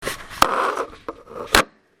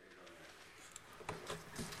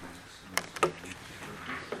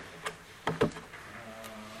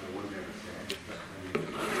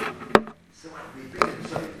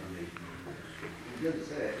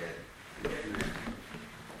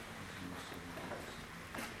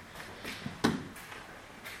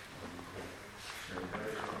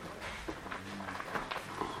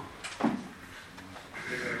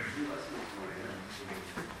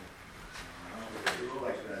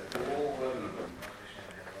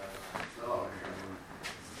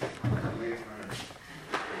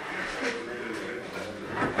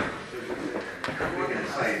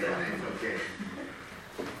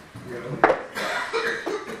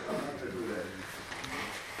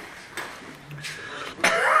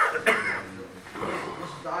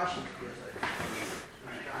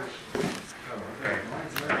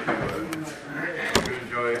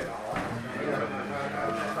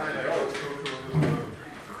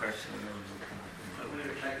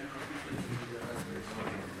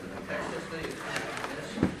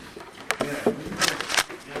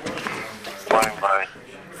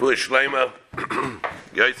Fu Shleima,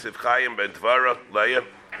 Yosef Chaim ben Tvara, Leah,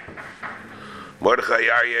 Mordechai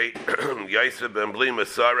Aryeh, Yosef ben Blima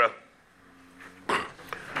Sarah,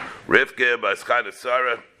 Rivka bas Chana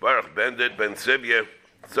Sarah, Baruch Bendit ben Sibya,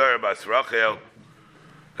 Sarah bas Rachel,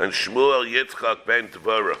 and Shmuel Yitzchak ben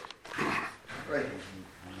Tvara.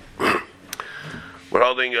 We're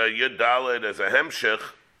holding a Yud Dalet as a hemshich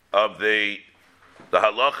of the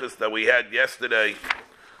halachas that we had yesterday,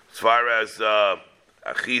 as far as the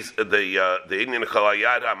Indian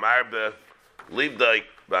Chalayad Hamarbe Libdai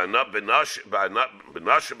Ba'nat Benashim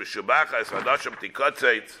B'Shubachas Hadashim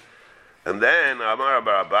Tikotzeitz, and then Amar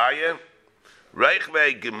Barabaya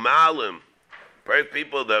Reichvei Gemalim,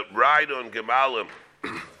 people that ride on Gemalim,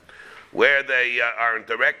 where they are in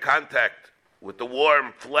direct contact with the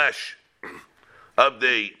warm flesh of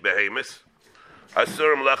the behemoths.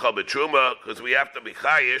 Asurim Lechal B'Truma, because we have to be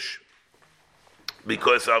chayish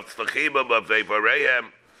because of Tzlachibam of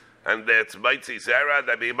Vevarehem, and that's Maitzi Zera,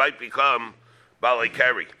 that he might become Balei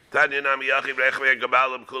Keri. Tanyanam Yachim Rechvei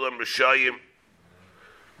Gemalim Kulam Rishayim,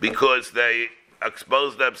 because they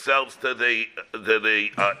expose themselves to the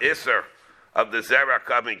Isser of the Zera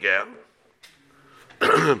coming out.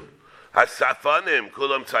 Hasafanim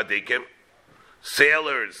Kulam Tzadikim,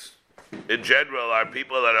 sailors in general are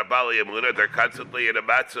people that are Balei Emunah. They're constantly in a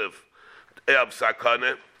matzav of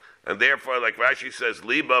sakana, and therefore, like Rashi says,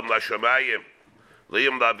 Libam Lashamayim,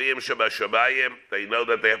 Liam Lavim Shabashamayim, they know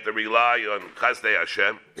that they have to rely on Chazdei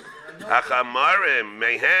Hashem. Achamarim,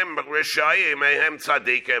 Mehem Rishayim, Mehem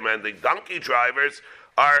Tzadikim, and the donkey drivers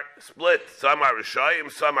are split. Some are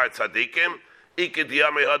Rishayim, some are Tzadikim.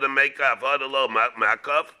 Ikidiyami Hada Meka Avada Lo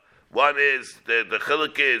Makav. One is, the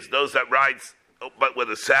chiluk is those that ride but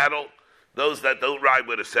with a saddle, those that don't ride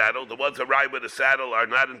with a saddle. The ones that ride with a saddle are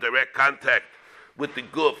not in direct contact with the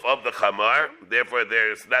guf of the chamar, therefore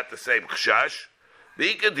there's not the same chashash.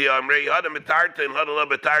 The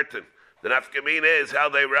nafkamina is how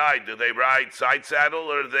they ride. Do they ride side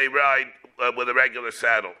saddle or do they ride with a regular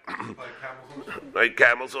saddle? Like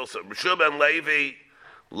camels also. Rishub ben Levi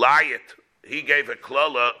Layat, he gave a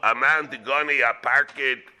klola, aman digoni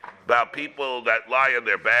aparkid, about people that lie on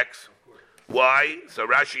their backs. Why? So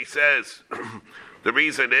Rashi says, the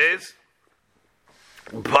reason is,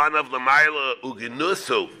 Panav Lamaila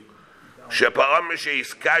Uginusu, Shepa'am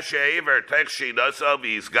Mishis Kasha Ever Tekshi Nasav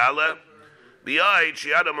Yizgala, Biyai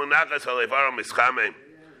Shiada Munakas Alevaram Mischame.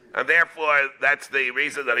 And therefore, that's the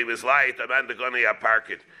reason that he was light, Amandagoni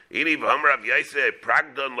Aparkit. Ini Vamrav Yase,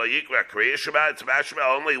 Pragdon Layikra, Kriyashma, it's Mashma,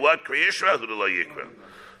 only what? Kriyashma, who the Layikra.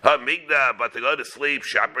 Ha Migda, but to go to sleep,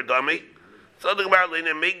 Shapar Dummy. Something about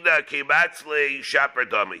Lina Migda, Kibatzli, Shapar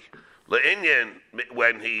Dummy. La'inyan,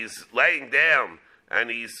 when he's laying down, and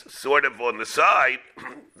he's sort of on the side,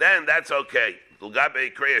 then that's okay.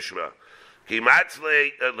 L'gabe kriyashma.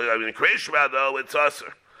 Kimatzli, kriyashma though, it's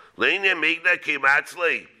usher. Linya migna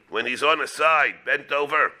kimatzli, when he's on the side, bent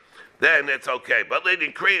over, then it's okay. But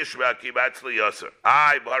linya kriyashma kimatzli usher.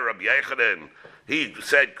 Bar Rabbi Yechanan, he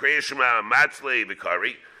said kriyashma matzli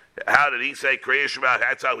v'kari. How did he say kriyashma?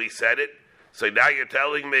 That's how he said it. So now you're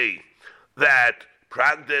telling me that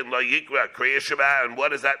Pragdin la yikra kriyashma, and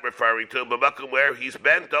what is that referring to? B'makom where he's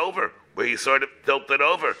bent over, where he's sort of tilted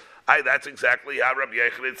over. That's exactly how Rabbi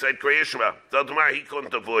Yechanan said kriyashma. So tomorrow he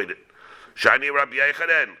couldn't avoid it. Shani Rabbi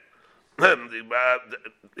Yechanan, Rabbi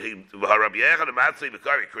Yechanan matzli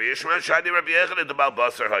v'kari kriyashma. Shani Rabbi Yechanan the Baal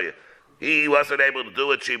Basar haya. He wasn't able to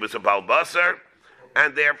do it. She was a Baal Basar,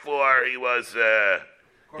 and therefore he was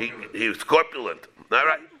he was corpulent. All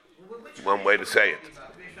right, one way to say it,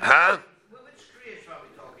 huh?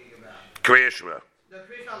 Kriyashma. The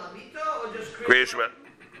Kriyashma Lamito or just Kriyashma?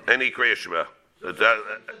 Any Kriyashma. So then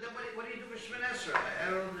what do you do for Shemon Esrei? I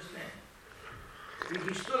don't understand.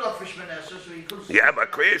 He stood up for Shemon Esrei, so he couldn't. Yeah,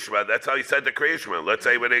 but Kriyashma, that's how he said the Kriyashma. Let's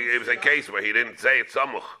say when it was a case where he didn't say it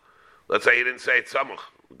Samuch. Let's say he didn't say it Samuch.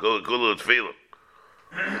 Gulu Tfilah.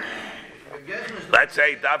 Let's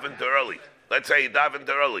say he davened early. Let's say he davened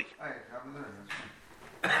early.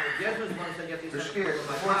 Let's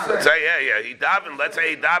say, he davened. Let's say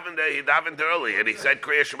he davened early, and he said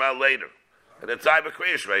Kriya Shema later. And it's time of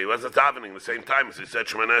Kriya Shema. He wasn't davening the same time as he said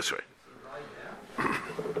Shema Esrei.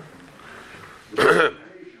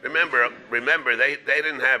 Remember, they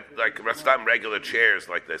didn't have like Rastam regular chairs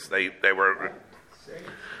like this. They were.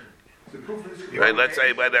 Right, let's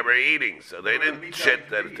say when they were eating, so they didn't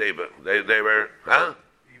shit at the table. They were, huh?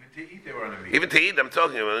 To eat, they were on a meeting. Even to eat, I'm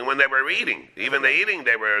talking about when they were eating. Even the eating,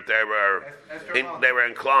 they were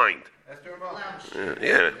inclined. Esther,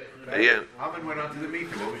 Yeah. Yeah. Haman went on to the meeting.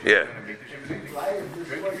 What was Yeah.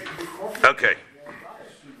 Okay.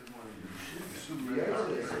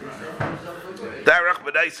 Derech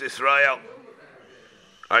b'nais Israel.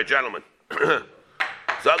 All right, gentlemen.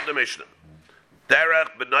 Zog the Mishnah.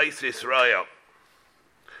 Derech b'nais Israel.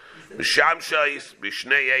 Mishamshais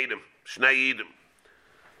b'shnei Edom.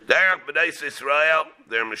 Derech b'nais Israel.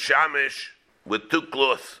 They're mishamish with two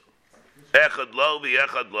cloths. Echad lo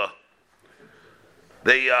v'echad lo.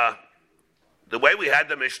 The way we had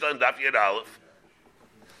the Mishnah in Daf Yud Aleph,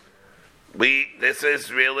 this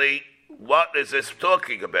is really, what is this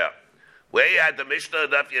talking about? We had the Mishnah in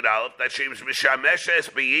Daf Yud Aleph that she was mishameshes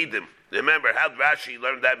b'yidim. Remember how Rashi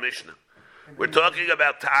learned that Mishnah. We're talking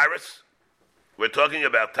about Taurus.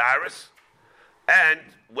 And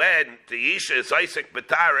when the Isha is Isaac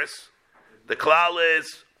b'Taurus, the klal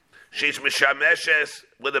is she's mishameshes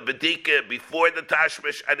with a bedika before the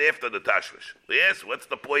tashmish and after the tashmish. Yes, what's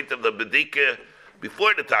the point of the bedika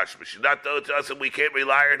before the tashmish? She's not doing it to us, and we can't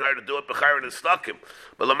rely on her to do it b'chayrin and stuck him.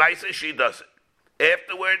 But lamaisa, she does it.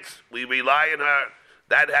 Afterwards, we rely on her.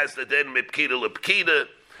 That has the din mipkida lepkida,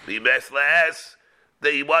 the meslas.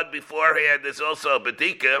 The one beforehand is also a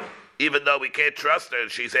bedika, even though we can't trust her,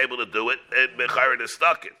 and she's able to do it, and b'chayrin and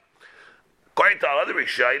stuck him. According to other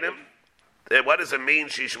Rishonim, and what does it mean?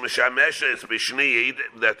 She's mishameshes b'shnei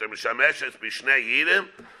yidim. That they're mishameshes b'shnei yidim.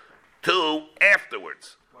 Two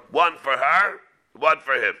afterwards. One for her, one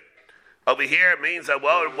for him. Over here it means that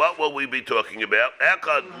what will we be talking about?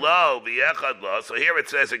 Echad lo v'echad lo. So here it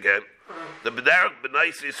says again, the b'derech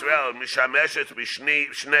b'nais Yisrael mishameshes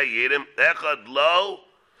b'shnei yidim. Echad lo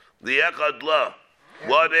v'echad lo.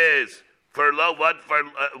 One is for lo, one for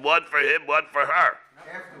him, one for her.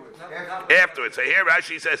 Afterwards. So here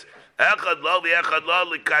Rashi says, Echad lo v'echad lo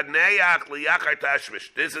likaneach liyachar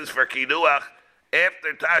tashmish. This is for kinuach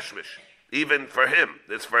after tashmish. Even for him.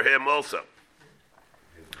 It's for him also.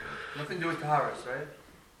 Nothing to do with Taharis, right?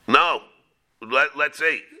 No. Let's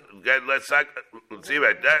see. Let's see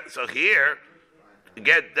right there. So here,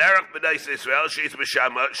 again, derech b'nais Israel, she's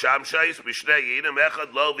b'shamshais, b'shnei yidim,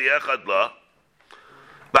 echad lo v'echad lo.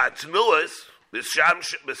 But tnuas,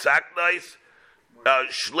 b'saknais,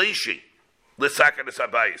 shlishi, l'sakan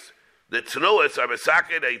esabayis. The tnuas are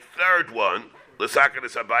b'sakan, a third one, l'sakan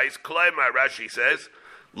esabayis. Kloimar, Rashi says,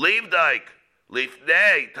 leave daik,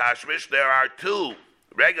 lifnei tashmish, there are two.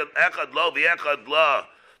 Regel echad lo v'echad lo.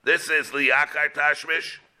 This is liyachar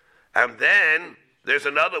tashmish. And then there's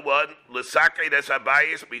another one, l'sakei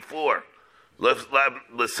desabayis, before.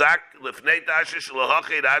 L'sak, lifnei tashmish,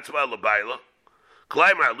 l'hachid atzma l'bayla.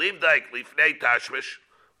 Klaimar, leave daik, lifnei tashmish,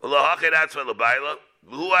 l'hachid atzma l'bayla.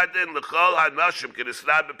 Who adin l'chol ha-nashim,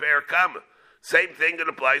 k'nisnad b'per kama. Same thing that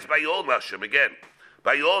applies by all nashim, again.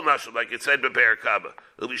 By all nashim, like it said b'per kama.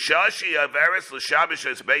 L'vishashi averis l'shamish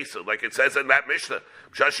es beisa, like it says in that Mishnah.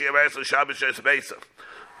 L'vishashi averis l'shamish es beisa.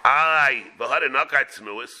 V'hada nakat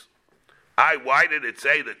tnuas. Why did it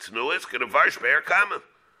say that tnuas? K'nevarsh b'per kama.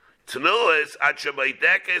 Tnuas, ad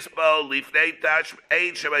shemaydekes bo lifnei tashmish,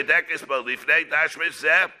 ein shemaydekes bo lifnei tashmish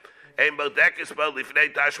zeh, ein bodekes bo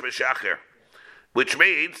lifnei tashmish acher. Which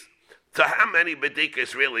means, so how many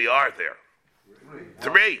bedikas really are there?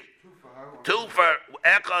 Three. Two for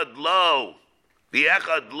echad lo, the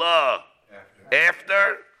echad lo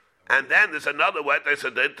after, and then there's another one there's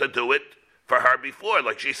a to do it for her before,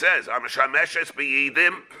 like she says, Amashameshes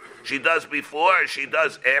b'yidim, she does before, she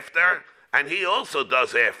does after, and he also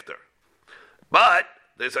does after. But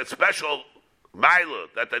there's a special mila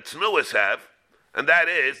that the tznuas have, and that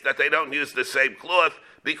is that they don't use the same cloth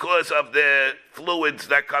because of the fluids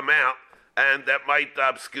that come out and that might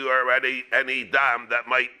obscure any dam that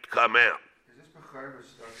might come out.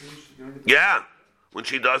 Yeah. When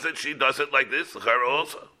she does it like this, her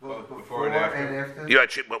also. Well, before and after? Yeah,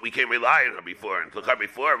 but we can't rely on her before. And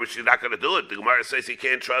before, but she's not going to do it. The Gemara says he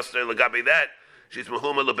can't trust her, Lagabi that. She's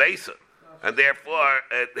Mahuma Labesa. And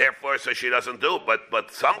therefore, so she doesn't do it.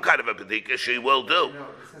 But some kind of a Bedika she will do. No,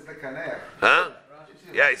 it says the Kaneach. Huh?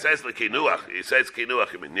 Yeah, he says the Kinuach. He says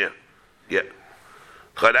Kinuach, I mean, yeah. Yeah.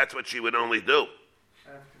 So that's what she would only do.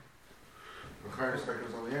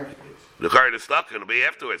 The card is stuck, and it'll be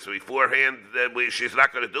afterwards. So beforehand, she's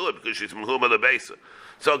not going to do it because she's Mahuma the Besa.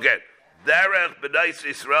 So again, Derech b'nais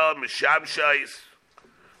Yisrael mishamshais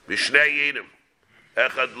b'shnei yidim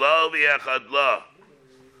echad lo v'echad lo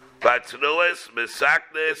batnuas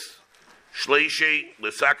misaknis shlishi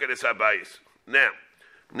l'sakanis habayis. Now,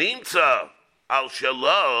 nimtza al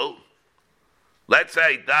shalo. Let's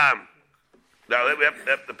say dam. Now we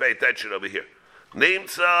have to pay attention over here.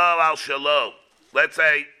 Nimtza al shalo. Let's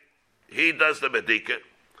say he does the medika.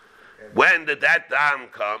 When did that dam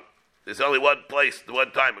come? There's only one place,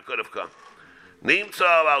 one time it could have come. Nimtza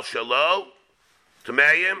al shalo,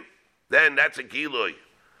 Tameim, then that's a gilui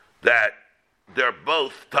that they're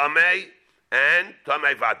both Tamei and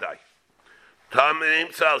Tamei Vadai.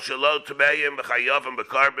 Nimtza al shalo, Tameim, Chayav and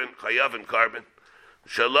Bekarbon, Chayav and Carbon.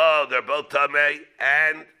 Shalo, they're both Tamei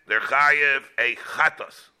and they're Chayav a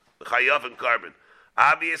Chatos, Chayav and Carbon.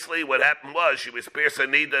 Obviously, what happened was she was piercing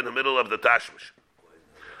Nidah in the middle of the Tashmish.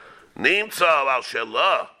 Nimtza al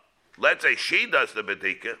shalo, let's say she does the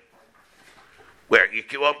Bedika, where you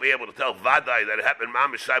won't be able to tell Vadai that it happened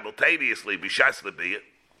mamish simultaneously, b'shas l'biyah.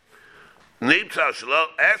 Nimtza shelo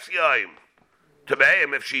esyayim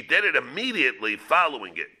tabeim, if she did it immediately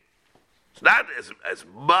following it. It's not as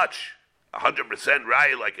much 100%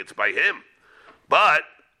 raya like it's by him, but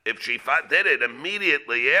if she did it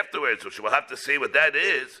immediately afterwards, which we'll have to see what that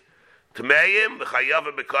is, tameim v'chayav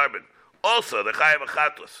b'karbon. Also, the chayav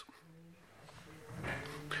v'chatos.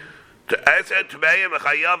 Tameim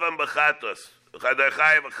v'chayav b'chatos. Why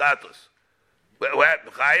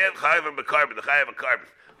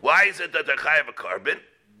is it that they're chayav a carbon?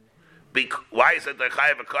 Why is it they're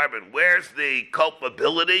chayav a carbon? Where's the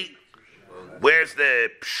culpability? Where's the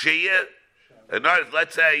pshia? In other words,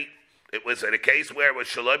 let's say it was in a case where it was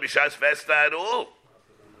shalom b'shas vesta at all.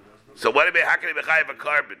 So what do you mean? How can it be chayav a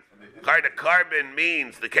carbon? The carbon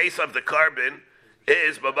means the case of the carbon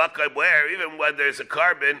is babakay, where even when there's a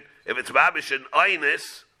carbon, if it's babish and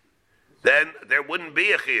oinus, then there wouldn't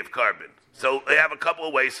be a chiyuv carbon. So we have a couple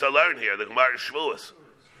of ways to learn here, the Gemara Shavuos.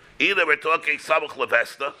 Either we're talking sabuch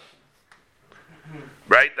levesta,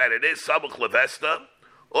 right, that it is sabuch levesta,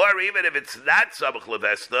 or even if it's not sabuch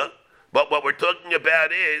levesta, but what we're talking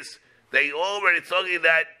about is, they already talking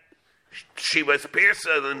that she was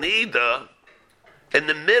piercing the Nidah in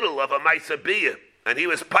the middle of a Maisabiyah, and he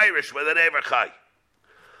was Pirish with an Everchai.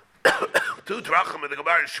 Two drachim in the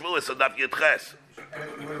Gemara Shavuos and Daf Yitches.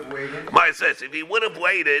 Maya says, if he would have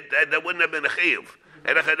waited, then there wouldn't have been a chiyuv.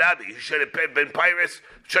 And a chadabi, he should have been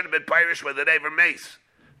pirish with an aver mace.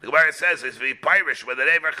 The Gemara says, if he pirish with an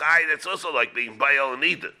aver chai, that's also like being bayal and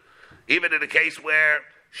Nidah. Even in a case where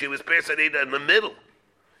she was piercing Nidah in the middle.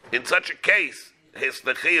 In such a case,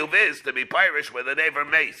 the chiyuv is to be pirish with an aver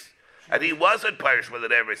mace. And he wasn't pirish with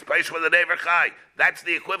an aver, he's pirish with an aver chai. That's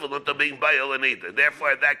the equivalent of being bayal and Nidah.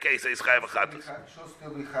 Therefore, in that case, he's chayav achatos. She'll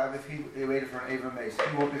still be chayav if he waited for an aver mace. He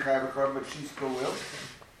won't be chayav a carbon, but she still will.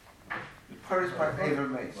 Pirish by aver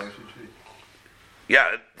mace. Why should she?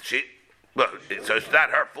 Yeah, well, so it's not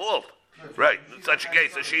her fault. Right. In such a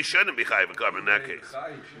case, so she shouldn't be chayav a carbon in that case.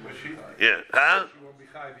 Yeah. Huh?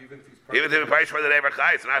 Even if he's pirish for the aver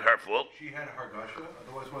chai, it's not her fault. She had a hargasha,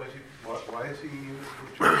 otherwise why is he...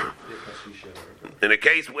 In a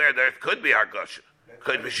case where there could be hargasha,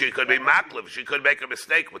 she could be maklev, she could make a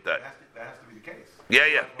mistake with that. That has to be the case.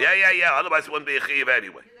 Yeah. Otherwise, it wouldn't be a chiyuv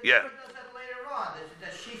anyway. Yeah. Does that later on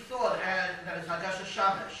that she thought that it's hargasha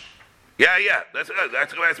shamesh. Yeah. That's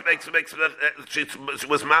what makes she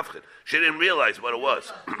was mafchid. She didn't realize what it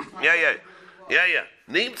was. Yeah.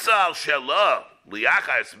 Nimtza al shelah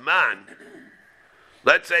liyachas man.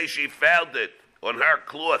 Let's say she found it on her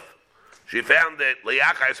cloth. She found it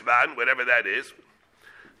liyachas man, whatever that is.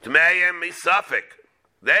 Tmeim misafik.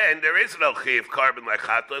 Then there is no chiyuv carbon like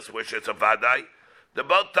chatos, which is a vadai. The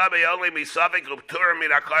both tabi only misafik upturim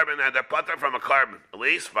min a carbon, and they're putter from a carbon, at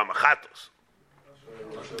least from a chatos.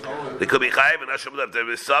 They could be chayiv and asham lev. They're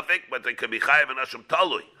misafik, but they could be chayiv and asham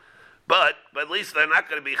talui. But at least they're not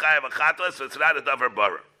going to be chayiv a chatos, so it's not a davar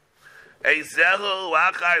bara. Ezehu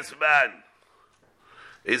achas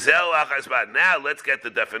man. Now let's get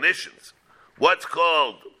the definitions. What's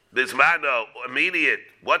called bismano, immediate?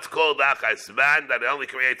 What's called achas man, that it only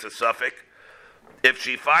creates a suffix? If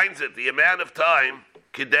she finds it, the amount of time,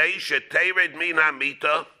 kidei shetered min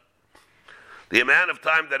hamita, the amount of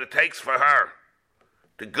time that it takes for her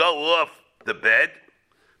to go off the bed,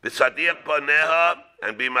 b'sadiq paneha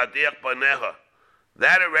and b'madiq paneha,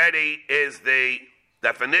 that already is the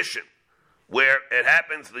definition where it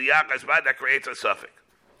happens, the yachas man that creates a suffix.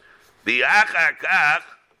 B'achar kach,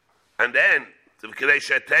 and then kidei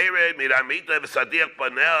shetered min hamita b'sadiq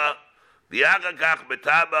paneha, b'achar kach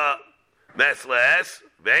betaba mesles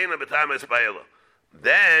ve'ena betama espayela.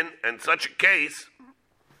 Then, in such a case,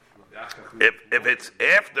 if it's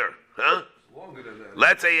after,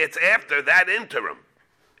 let's say it's after that interim.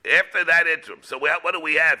 So what do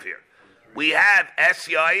we have here? We have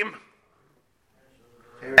esyaim.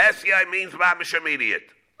 Esyaim means mamish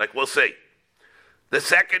immediate, like we'll see. The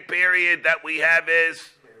second period that we have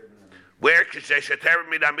is where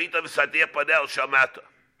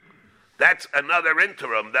that's another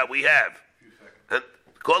interim that we have. And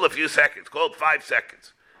call a few seconds. Call it 5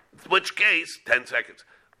 seconds. In which case, 10 seconds.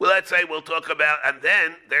 Well, let's say we'll talk about, and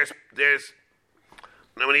then there's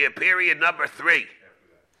when you have period number 3,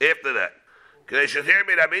 after that.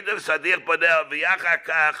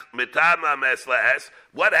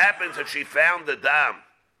 What happens if she found the dam?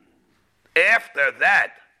 After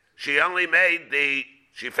that, she only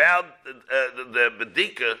she found the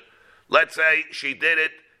bedika. Let's say she did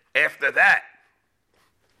it after that.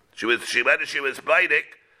 She was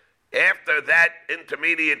baidik after that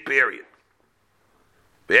intermediate period.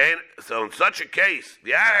 So in such a case,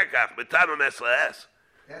 in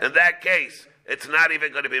that case, it's not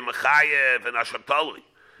even going to be mechayev and asham toli.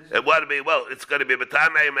 It would be, it's going to be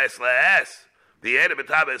betamei meslaes. The end of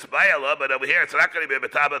betama is bayala, but over here it's not going to be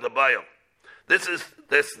betama the bayal. This is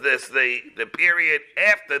the period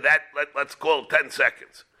after that. Let's call it 10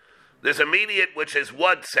 seconds. There's immediate, which is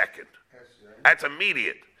 1 second. That's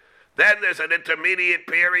immediate. Then there's an intermediate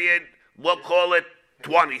period. We'll call it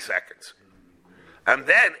 20 seconds. And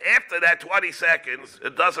then after that 20 seconds,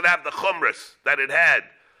 it doesn't have the chumras that it had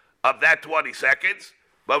of that 20 seconds,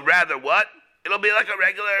 but rather what? It'll be like a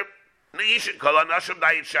regular niyishin kol anashim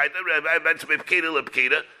dayit shaita ben tzmipkida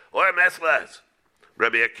lepkida or a meslas.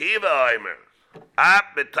 Rabbi Akiva Omer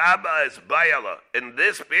ap betaba is bayala in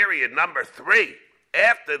this period number 3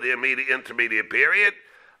 after the intermediate period.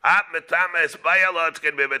 Ap betama is bayala. It's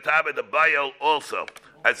going to be betaba the bayal also,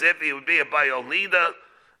 as if he would be a bayal Nidah.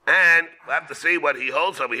 And we'll have to see what he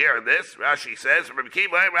holds over here in this. Rashi says, Rabbi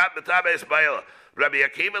Akiva ap betaba is bayala. Rabbi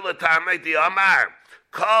Akiva l'tamei di Amar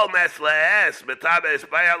kol meslees betaba is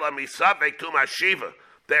bayala misavek tu mashiva.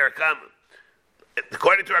 There it comes.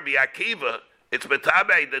 According to Rabbi Akiva, it's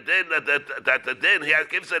betaba the din that the din he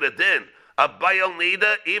gives it a din of bayal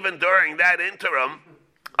Nidah even during that interim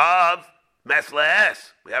of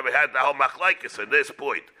meslees. We haven't had the whole machlokes at this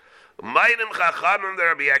point. Maidim chachamim the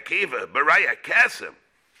Rabbi Akiva beraya kesim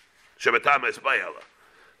shebetama is bayala.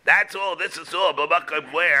 That's all. This is all. But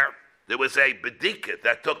where there was a bedika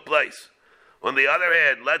that took place. On the other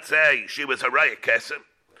hand, let's say she was a raya kesim.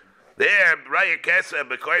 There, raya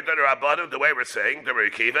kesim, according to the Rabbanim, the way we're saying, the Rabbi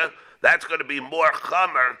Akiva, that's going to be more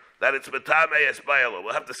chamer that it's betame es bayala.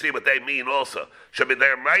 We'll have to see what they mean also. Should be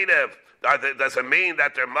there might have. Does it mean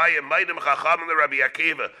that they're maidim chacham and the Rabbi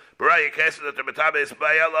Akiva? Raya kesim that they're betame es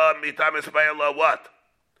bayala, mitame es bayala what?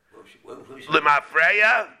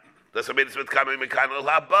 Lemafreya? Doesn't mean it's betame mekanal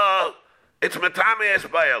haba. It's metame es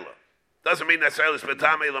bayala. Doesn't mean necessarily it's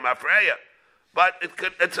betame lemafreya. But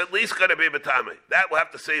it's at least going to be betame. That we'll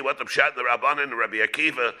have to see what the pshat, the Rabbanan, and the Rabbi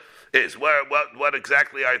Akiva is. What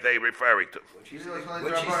exactly are they referring to? Even though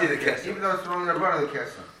it's wrong Rabbanan, the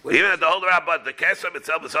kesem. Even the whole Rabbanan, the kesem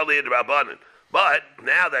itself is only in the Rabbanan. But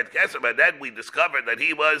now that kesem, and then we discovered that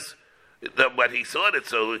he was what he saw it,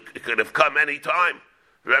 so it could have come any time.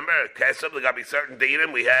 Remember, kesem, there got to be certain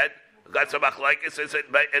dinim we had. We got some machlokes. In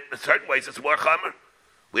certain ways, it's more chamer.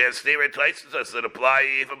 We have stereotypes that apply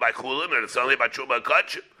even by chulin, and it's only by truma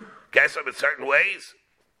kachim. Kesem in certain ways.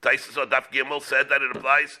 Taisus on Daf Gimel said that it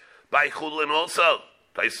applies by chulin also.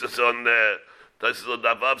 Taisus on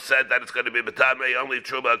Daf Vav said that it's going to be betame only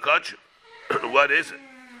truma kachim. What is it?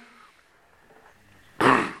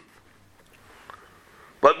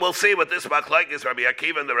 But we'll see what this machlokes Rabbi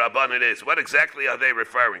Akiva and the Rabbanan is. What exactly are they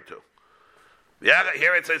referring to?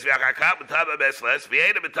 Here it says v'achakam betaba besles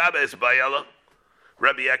v'eda betaba es bayala.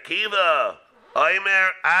 Rabbi Akiva,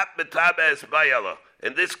 Omer ap betaba es bayala.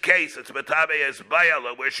 In this case, it's betaba es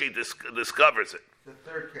bayala where she discovers it. The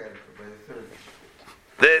third category, the third.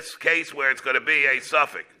 This case where it's going to be a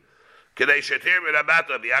suffix. Kedei shetir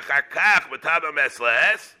v'rabata v'achakach betaba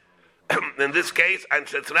meslees. In this case, and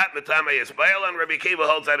it's not betaba es bayala, and Rabbi Akiva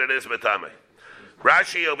holds that it is betaba.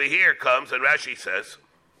 Rashi over here comes, and Rashi says,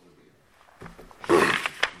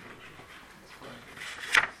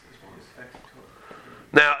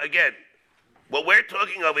 now, again, what we're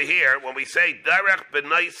talking over here, when we say Darech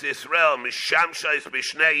B'nais Yisrael Mishamshais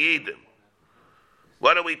B'shnei Yidim,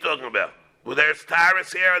 what are we talking about? Well, there's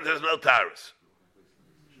Taurus here and there's no Taurus.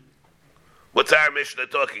 What's our Mishnah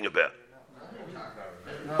talking about?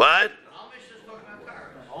 What?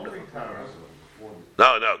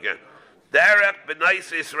 No, again. Darech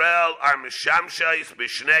B'nais Yisrael are Mishamshais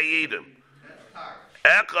B'shnei Yidim.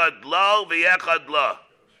 Echad lo v'echad lo.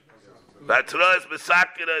 Batros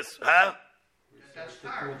besakiras, huh?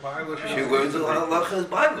 She learns a lot of halachas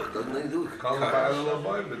Bible, doesn't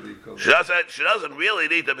she? She doesn't really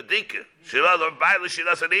need the bedika. She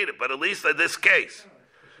doesn't need it, but at least in this case,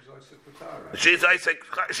 she's Isaac.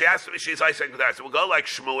 She has to be. She's Isaac. So we'll go like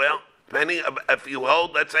Shmuel. Depending if you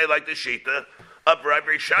hold, let's say like the Shita of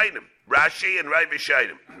Rabbi Shainim, Rashi and Rabbi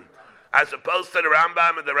Shainim. as opposed to the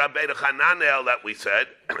Rambam and the Rabbeinu Hananel that we said,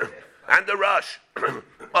 and the Rush.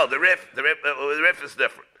 Well, the Rif is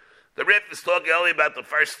different. The Rif is talking only about the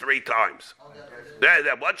first 3 times.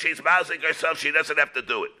 Once she's mazik herself, she doesn't have to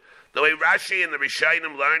do it. The way Rashi and the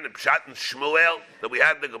Rishonim learned, the Pshat and Shmuel, that we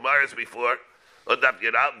had in the Gemaras before, over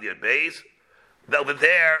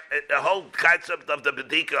there, the whole concept of the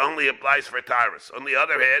Bedika only applies for Taurus. On the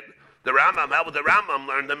other hand, the Rambam, how would the Rambam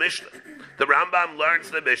learn the Mishnah? The Rambam learns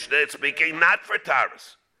the Mishnah, it's speaking not for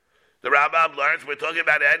Taurus. The Rambam learns, we're talking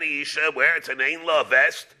about any Isha where it's an Ein Law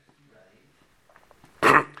vest.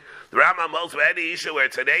 The Rambam holds for any Isha where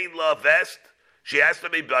it's an Ein Law vest, she has to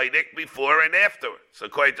be Bainik before and afterwards,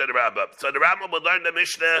 according to the Rambam. So the Rambam will learn the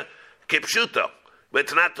Mishnah Kipshuto. But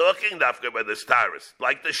it's not talking dafka about this Taurus,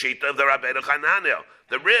 like the Shita of the Rabbeinu Hananel.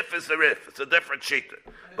 The Rif is the Rif. It's a different Shita.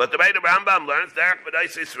 But the way the Rambam learns, Derek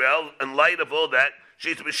B'nais Yisrael, in light of all that,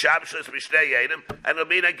 she's B'shabshus B'shnei Yedim, and it'll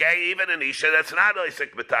mean a gay, even an Isha, that's not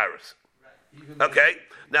Isaac B'Taurus. Okay?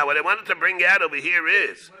 Now, what I wanted to bring out over here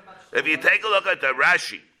is, if you take a look at the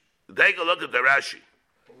Rashi,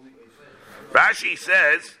 Rashi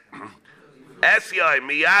says, Esyai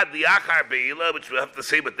miyad liachar be'ila, which we'll have to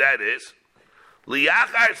see what that is.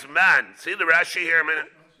 Liachar's man, see the Rashi here a minute?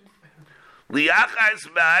 Liachar's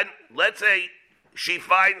man, let's say she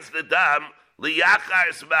finds the dam,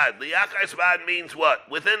 liachar's man. Liachar's man means what?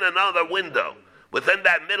 Within another window. Within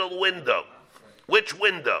that middle window. Which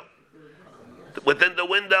window? Within the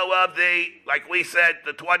window of the, like we said,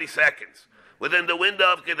 the 20 seconds. Within the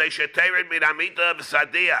window of Kedei Sheterin Minamita of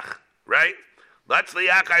Sadiach. Right? That's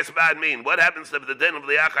liachar's man mean. What happens to the din of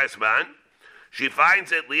liachar's man? She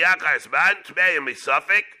finds it liachar's man, tmeim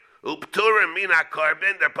misafik, upturim mina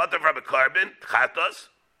carbon, they're put from a carbon, chatos.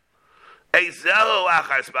 Ezehu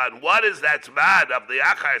achar's man. What is that man of the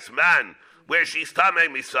achar's man where she's tamei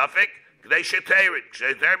misafik? They sheterin.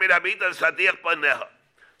 Sheterin minamita sadiach paneha.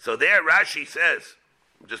 So there Rashi says,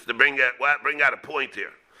 just to bring out a point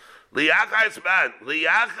here. Liachar's man,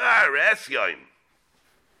 liachar esyoim.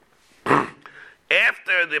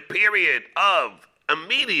 After the period of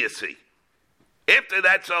immediacy, after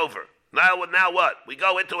that's over, now what? We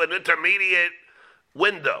go into an intermediate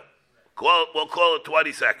window. We'll call it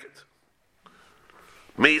 20 seconds.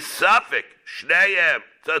 Misafik, shneim,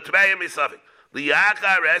 so tmeim misafik.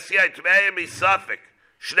 Liachar esyoim, tmeim misafik.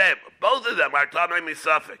 Shneim, both of them are tamei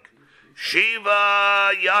misafik.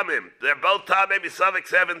 Shiva yamim, they're both tamei misafik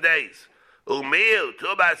 7 days. Umiu,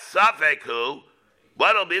 tuba safeku.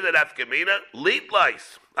 What'll be the nafkamina?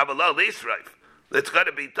 Leetlice. Avalol lisraif. It's going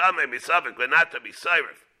to be tamei misafik, but not to be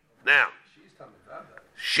sairif. Now,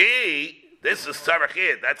 this is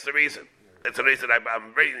sarachid. That's the reason. That's the reason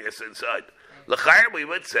I'm reading this inside. L'chair, we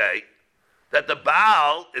would say that the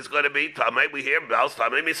Baal is going to be tamei. We hear Baal's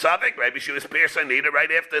tamei misafik. Maybe she was piercing Nidah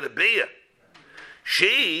right after the bia.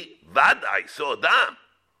 She vadai saw dam.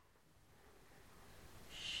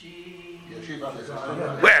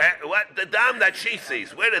 Where? What the dam that she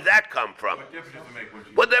sees? Where did that come from?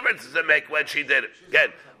 What difference does it make when she did it?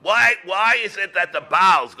 Again, why is it that the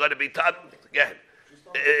Baal's going to be again?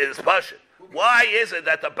 It's Pasha. Why is it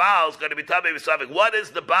that the Baal's going to be tamei misafik? What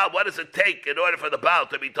is the Baal? What does it take in order for the Baal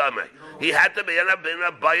to be tamei? He had to be in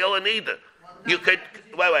a Baal and Nidah. You could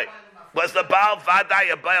wait. Was the Baal vadai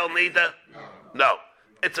a Baal Nidah? No.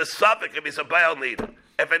 It's a suffix if he's a Baal Nidah.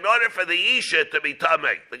 If in order for the Isha to be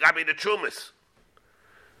tamei, the guy be the Trumas.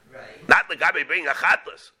 Right. Not the guy being a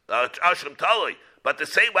Chatlas, Ashram Tali, but to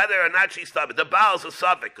say whether or not she's tamei. The Baal's a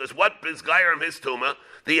suffix, because what is Gairam his Tuma?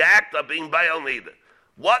 The act of being Baal Nidah.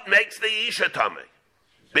 What makes the Isha tamei?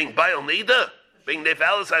 Being Baal Nidah? Being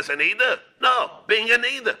Nevelis as a Nidah? No, being a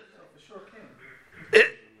Nidah.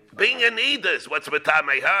 Being a Nidah is what's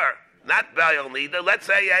Matamei her, not Baal Nidah. Let's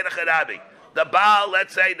say Yedacharabi. The Baal,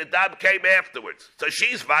 let's say the Dam came afterwards. So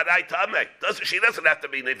she's Vadai Tamei. She doesn't have to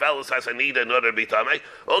be Nevelis as a Nidah in order to be Tamei.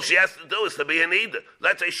 All she has to do is to be a Nidah.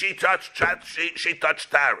 Let's say she touched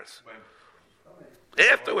Taurus.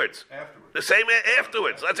 Afterwards. The same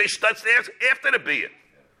afterwards. Let's say she touched after the Bia.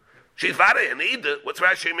 She's Vadai a Nidah. What's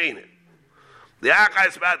Rashi meaning? The Achar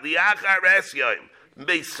is about the Achar Esyoim.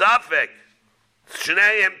 Misafik.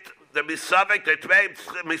 Shneim. The Misafik. The Tveim.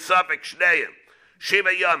 Misafik. Shneim.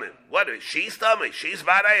 Shiva Yamin. What is she's tummy? She's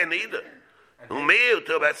Vadai and Nidah. Umiu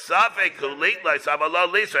to Besafik who leetlice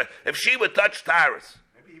Avalol Lisa. If she would touch Taurus,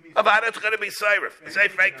 Avada's going to be Cyrif. Say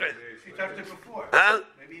fake. She touched it before. Huh?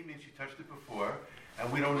 Maybe it means she touched it before,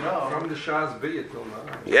 and we don't know. From the Shas Bia till now.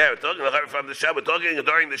 Yeah, we're talking from the Shas. We're talking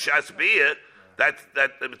during the Shas Bia. That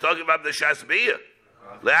we're talking about the Shas Bia.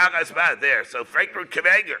 Le'achas bad there. So Frank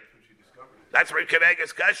Keveger. That's where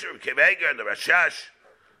Keveger's kasher. Keveger and the Rashash.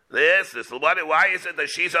 This. Why is it that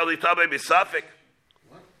she's only Tamei Misafik?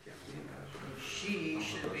 She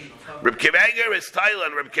should be Tamei. Reb Kiveger is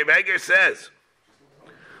Thailand. Reb Kiveger says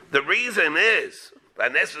the reason is,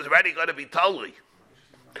 and this is already going to be totally.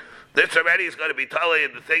 This already is going to be totally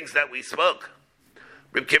in the things that we spoke.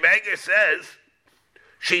 Reb Kiveger says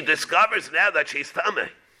she discovers now that she's Tamei.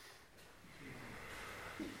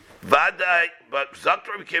 Vadai, but Zakt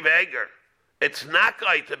Reb Kiveger, it's not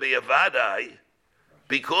going to be a Vadai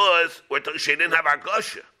because she didn't have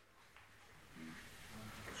Argosha.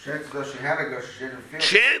 Chances are she had a gush, she didn't feel it.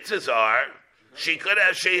 Chances are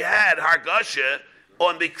she had Hargosha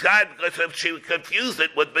on the side because she confused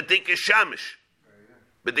it with B'dika Shamish.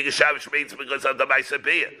 B'dika Shamish means because of the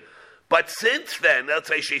Maisabiyah. But since then, let's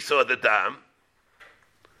say she saw the dam.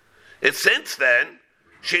 Since then,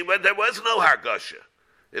 there was no Hargosha.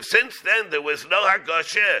 If since then there was no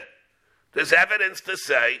Hargosha, there's evidence to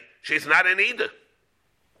say she's not an Nidah.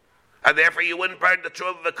 And therefore you wouldn't burn the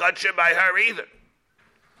Truv of the Kutcher by her either.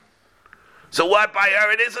 So what by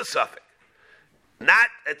her? It is a suffix. Not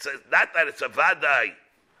that it's a vadai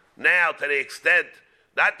now to the extent.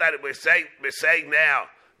 Not that we're saying now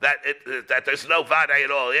that there's no vadai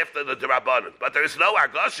at all after the Derabanan, but there's no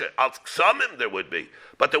argosha. I'll summon there would be,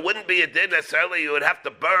 but there wouldn't be a din necessarily. You would have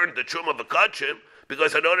to burn the truma of a kachim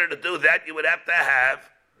because in order to do that, you would have to have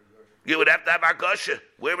argosha.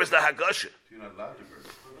 Where was the hagosha? You're not allowed to burn it.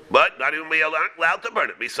 But not even be allowed to burn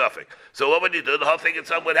it, be suffix. So what would you do? The whole thing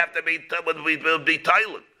itself would have to be Thailand. Why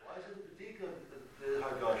is it the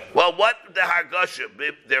Hagasha? Well, what the Hargosha?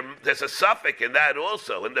 There's a suffix in that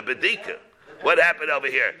also, in the Bedika. What happened over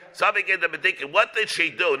here? Something in the Bedika. What did she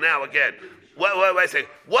do? Now again,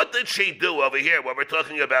 what did she do over here when we're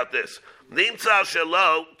talking about this? Nimtzal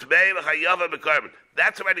Shalo, Tmei V'Chayava B'Karban.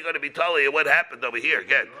 That's already going to be totally what happened over here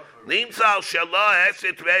again. Nimtzal Shalo,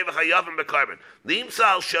 Esir Tmei V'Chayava B'Karban.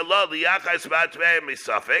 Nimtzal Shalo, Liyachas B'Tmei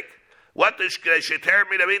Misafik. What did she tell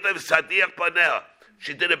me? Sadiach Panel.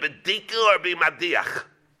 She did a bedika or be madiach.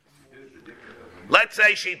 Let's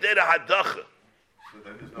say she did a hadacha.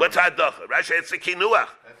 What's hadacha? Rashi, it's a kinuach.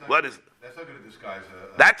 What is it? That's not going to disguise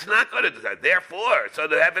That's not going to disguise. Therefore, so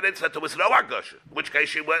the evidence that there was no argosha. In which case,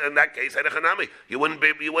 she went. In that case, at a chanami, you wouldn't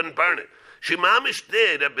burn it. She mamish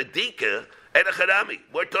did a bedika at a chanami.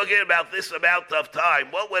 We're talking about this amount of time.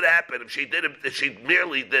 What would happen if she did? If she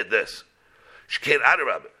merely did this? She can't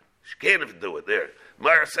adarab it. She can't even do it there.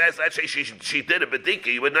 Mara says actually she did a bedika.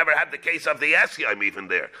 You would never have the case of the Esyam even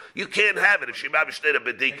there. You can't have it if she mamish did a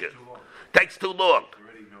bedika. Takes too long.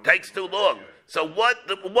 So what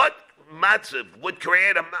matzav would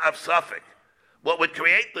create a suffix? What would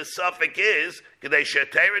create the suffix is kadei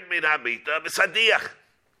sheterin min hamita v'sadiach.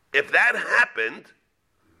 If that happened,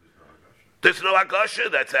 there's no agosha.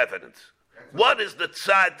 That's evidence. What is the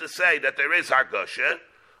tzad to say that there is agosha?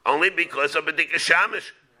 Only because of bedika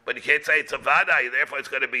shamish. But you can't say it's a vadai, therefore it's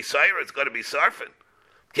going to be Saira, it's going to be Sarfin.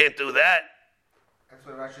 Can't do that. That's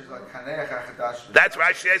what Rashi is like Kaneach HaChadash. That's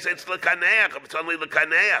Rashi says it's L'Kaneach, it's only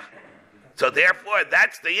L'Kaneach. So therefore,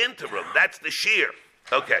 that's the interim, that's the shear.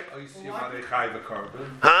 Okay.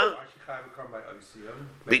 Huh?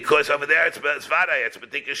 Because over there it's vadai, it's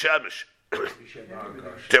B'dika Shamish.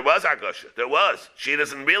 There was Agosha, there was. She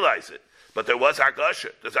doesn't realize it. But there was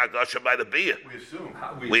Hargosha. There's Hargosha by the Bia.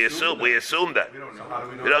 We assume that.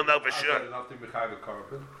 We don't know for sure.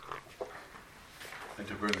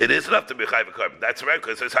 It is enough to be Chayv Carbon. That's right,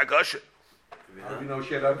 because there's Hargosha. How do we know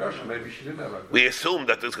she had Hargosha? Maybe she didn't have Hargosha. We assume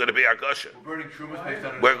that there's going to be Hargosha. We're burning Trumas based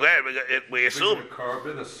on We're glad. We assume.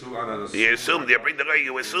 You assume.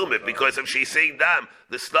 You assume it, because if she's seeing dam,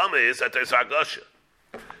 the stomach is that there's Hargosha.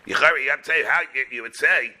 You have to say, how you would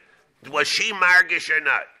say, was she margish or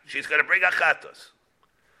not? She's going to bring a chatos.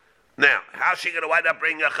 Now, how's she going to wind up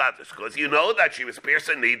bringing a chatos? Because you know that she was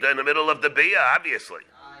piercing Nidah in the middle of the bia, obviously.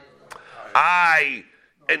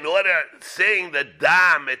 In order, saying the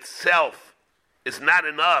dam itself is not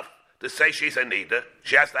enough to say she's a Nidah.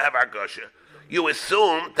 She has to have Hargosha. You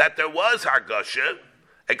assume that there was Hargosha,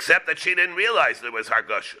 except that she didn't realize there was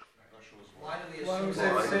Hargosha. Why do we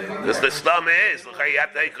assume Because the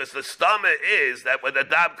stomach is, that when the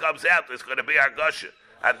dam comes out, there's going to be Hargosha.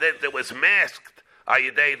 And then it was masked,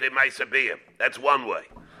 Ayidei de Maisabiyim. That's one way.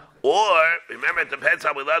 Or, remember, it depends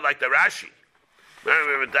how we learn, like the Rashi.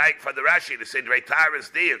 Remember, we were dying from the Rashi, the Sidrei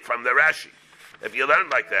Tara's diak from the Rashi. If you learn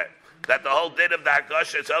like that the whole din of the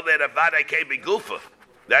Hargosha is only that Vadai came be Gufa.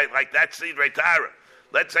 Like that Sidrei Tara.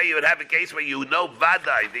 Let's say you would have a case where you know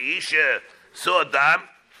Vadai, the Isha saw dam,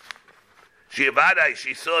 she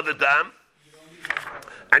saw the dam,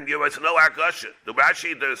 and there was no Hargosha. The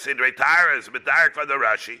Rashi, the Sidrei Tara is Medarik from the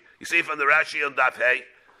Rashi. You see from the Rashi on Daf Hey.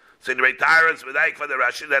 So the Reitara is medayik for the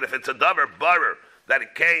Rashi that if it's a davar barer that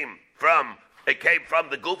it came from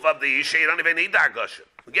the goof of the Isha, you don't even need that Gusha.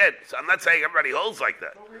 Again, so I'm not saying everybody holds like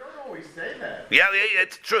that. But we don't always say that. Yeah,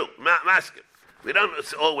 it's true. Masking. We don't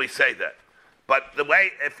always say that. But the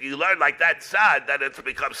way, if you learn like that sad, that it's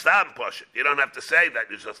become stam pushit. You don't have to say that,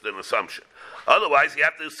 it's just an assumption. Otherwise, you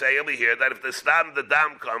have to say over here that if the stam, the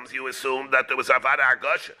dam comes, you assume that there was avada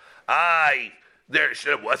hargasha.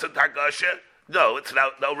 There wasn't hargasha. No, it's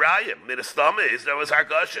no rayim. Minastama is there was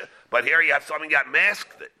hargasha. But here you have something that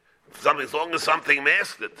masked it. As long as something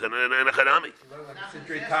masked it in a chanami.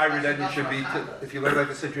 If you learn like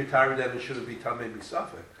the Sidri Tari, then it shouldn't be Tamei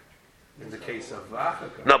Misafek. In the case of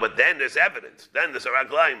Africa. No, but then there's evidence. Then there's a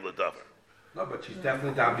raglayim l'davar. No, but she's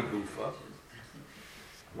definitely Dami Gufa.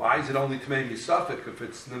 Why is it only Tamei Misafek if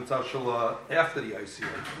it's Nimtzal Shala after the ICA?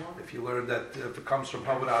 If you learn that if it comes from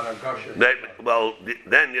Havadad Argasha.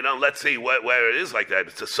 Then, let's see where it is like that.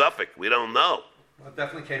 It's a suffix. We don't know. Well, it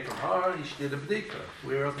definitely came from her. He did a bdika.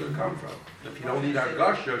 Where else did it come from? If you don't need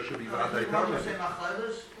Argasha, it should be Vadai Why do you say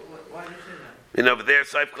that? Over there,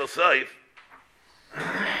 Saif Kol Saif.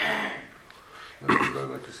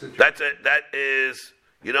 That is,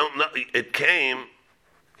 you don't know, it came.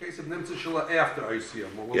 Case of Nimtza Shala after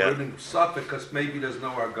ICM. Well, we're learning suffix because maybe there's no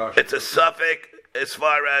Argasha. It's a suffix as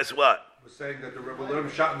far as what? We're saying that we're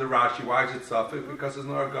learning shot in the Rashi. Why is it suffix? Because there's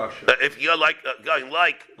no Argasha. If you're going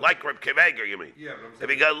like Reb Keveger, you mean? Yeah, but if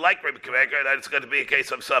you go like Reb Keveger, then it's going to be a case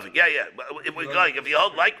of suffix. Yeah. But if you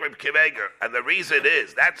hold like Reb Keveger, and the reason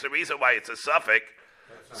is, that's the reason why it's a suffix.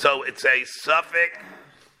 So it's a suffix.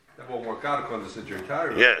 That won't work out according to Sidri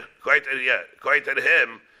Tari. Yeah, according to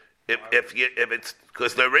him, if it's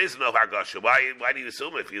because there is no hargasha, why do you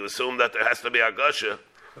assume it? If you assume that there has to be hargasha,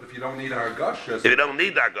 but if you don't need hargasha, if you don't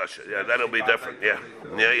need hargasha, that'll be different. Yeah.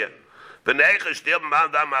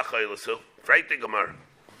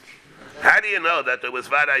 How do you know that there was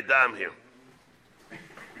vaday dam here?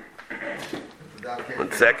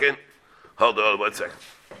 1 second. Hold on 1 second.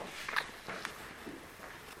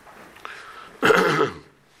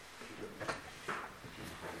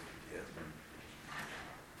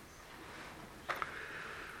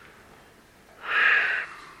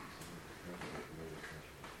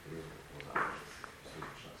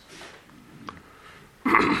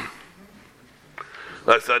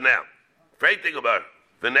 So now, great thing about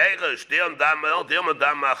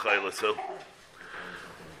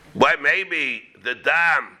why maybe the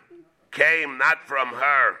dam came not from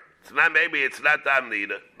her. It's not dam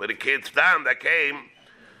Nidah, but it's dam that came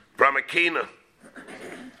from a kina.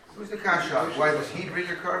 Who's the kasha? Why does he bring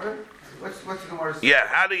your carbon? What's the Gemara say? Yeah,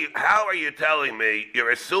 how are you telling me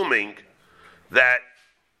you're assuming that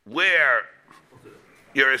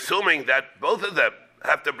both of them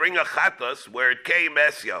have to bring a chatas where it came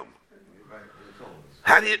esyam?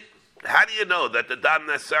 How do you know that the dam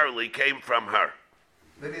necessarily came from her?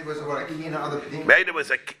 Maybe it was a kina other thing. Maybe it was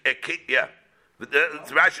a yeah.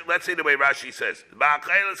 Let's see the way Rashi says. Why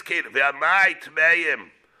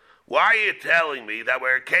are you telling me that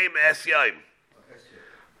where it came esyam?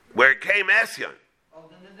 Where it came esyam,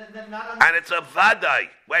 and it's a vadai.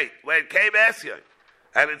 Wait, where it came esyam,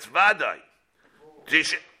 and it's vadai.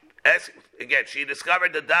 Again, she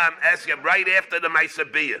discovered the dam esyam right after the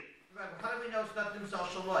Ma'aseh. How do we know it's not Nimtzal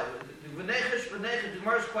Shaloi? The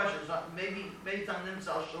Gemara's question is maybe based on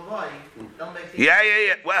Nimtzal Shaloi. Don't make things.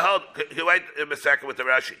 Yeah. Well, wait a second with the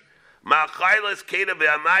Rashi. Ma'achaylas kina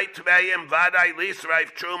v'amai tmeim vadai lis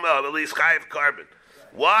raif truma v'lis chayiv carbon.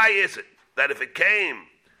 Why is it that if it came,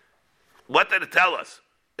 what did it tell us?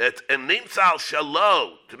 It's in Nimtzal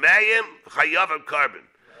Shalo tmeim chayav carbon.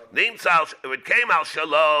 Nimtzal, if it came al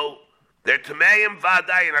Shalo, they're tmeim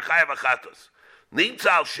vadai and a chayav achatos.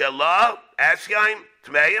 Nimtzal Shalo asyaim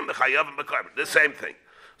tmeim chayav carbon. The same thing.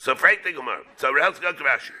 So frank the Gemara. So let's go to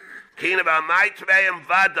Rashi. Kina v'amai tmeim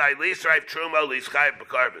vadai lis raif truma lis chayiv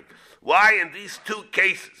carbon. Why in these two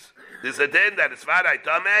cases there's a din that it's vadai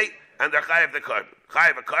tamei and the chayav the carbon,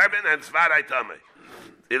 chayav a carbon and it's vadai tamei.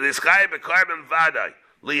 It is chayav a carbon vadai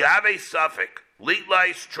lihave suffik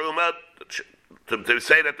litlais truma to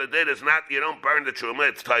say that the din is not you don't burn the truma,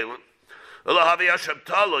 it's Thailand. Lahavi ashab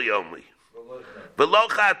talo yomi below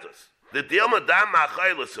chatos the dilma dam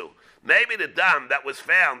ma'achaylasu. Maybe the dam that was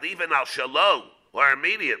found even al shalo or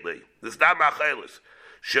immediately this dam ma'achaylas.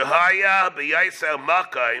 Shahaya b'yaisel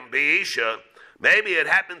makayim b'isha. Maybe it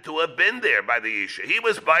happened to have been there by the isha. He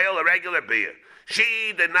was bayil a regular bia.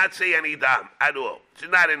 She did not see any dam at all. She's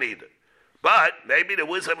not an Nidah. But maybe there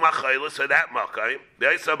was a machaylas at that makayim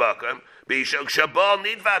b'yaisel makayim b'isha shabal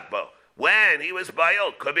nidvatbo. When he was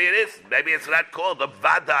bayil, could be it is. Maybe it's not called a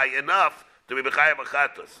vadai enough to be b'chayav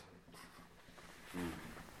achatos.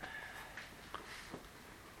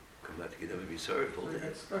 You can never be served. Hold it.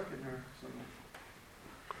 It's stuck in her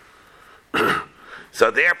somewhere.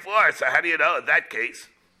 So therefore, so how do you know in that case?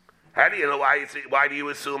 How do you know why do you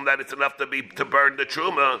assume that it's enough to burn the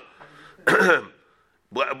truma?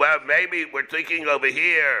 Well, maybe we're thinking over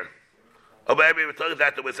here, or maybe we're talking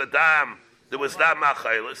that there was dam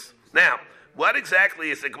machelis. Now, what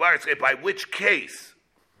exactly is the Gemara say? By which case?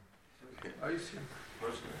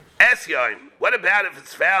 Esyaim. What about if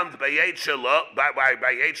it's found by Yed Shalom?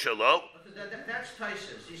 By Yed Shalom? That's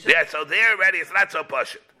Tysus. Yeah, so there already it's not so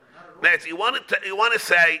pashut. Now, if you want to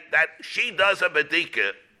say that she does a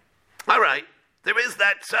bedika, all right, there is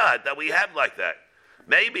that tzad that we have like that.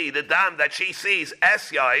 Maybe the dam that she sees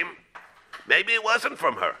esyaim, maybe it wasn't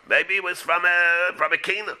from her. Maybe it was from a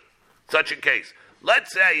kina. Such a case.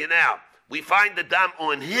 Let's say now we find the dam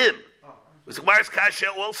on him. Was the Gemara's kasha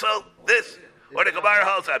also this? Or the Gemara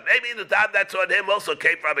holds up. Maybe the dam that's on him also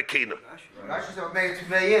came from a kina. Rashi said made to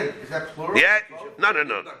in. Is that plural? Yeah. No.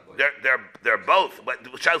 They're both. But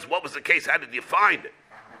shows what was the case. How did you find it?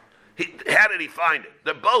 How did he find it?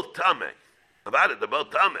 They're both tameh. About it, they're both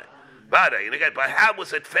tameh. But how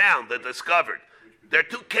was it found and discovered? There are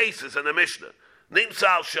two cases in the Mishnah: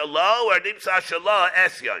 nimsal shalo or nimsal shalo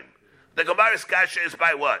esyaim. The Gemara's kasha is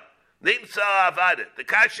by what? Nimsal avadet. The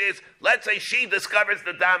kasha is, let's say she discovers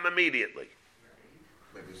the dam immediately.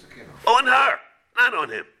 On her, not on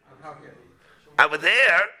him. Over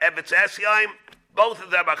there, if it's esyaim, both of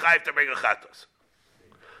them are chayv to bring a chatos.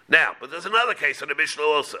 Now, but there's another case in the Mishnah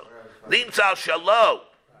also. Nimsal shalo.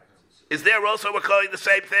 Is there also, we're calling the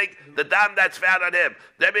same thing? The dam that's found on him.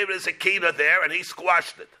 Maybe there's a kina there and he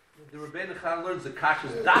squashed it. The Rebbeinu Chal learns the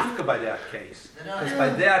kasha's dafka by that case. Because by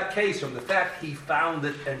that case, from the fact he found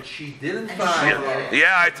it and she didn't find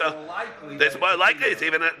it, there's more likely. It's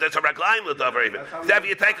even there's a raglaim l'dover even. So if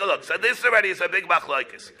you take a look, so this already is a big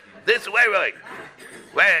machlokes. This wait.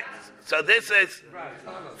 So this is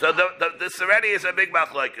this already is a big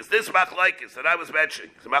machlokes. This machlokes that I was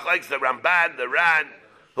mentioning, the machlokes the Ramban, the Ran,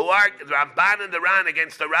 who are the Ramban and the Ran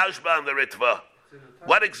against the Rashba and the Ritva.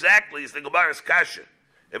 What exactly is the Gemara's kasha?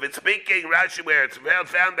 If it's speaking Rashi where it's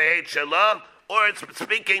found by Shalom, or it's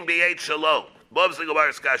speaking by Shalom. Bob's the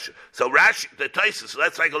Gemara's kasha. So Rashi, the Taisus,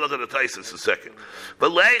 let's take a look at the Taisus a second.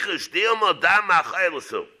 V'leichish dilma dam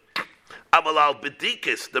ma'chaylasu. Aval al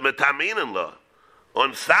bedikis, the metaminin law.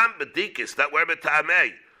 On some bedikis that were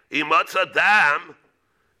metamei. Imotza dam,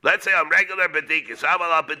 let's say on regular bedikis. Aval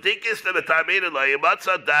al bedikis, the metaminin law.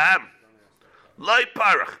 Imotza dam. Loi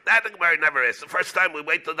parach. That the Gemara never asked. The first time we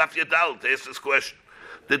wait till Daf Yadal to ask this question.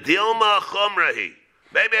 The dilma chumrahi,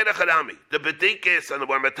 maybe in a chanami. The bedikis and the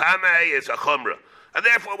warmatame is a chumra, and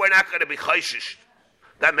therefore we're not going to be chayshish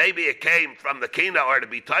that maybe it came from the kina or to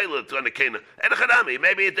be tailored to the kina. And a chanami,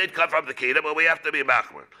 maybe it did come from the kina, but we have to be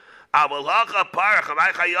machmer. Avolacha parach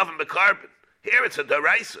amaychayavim bekarbon. Here it's a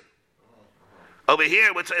deraisa. Over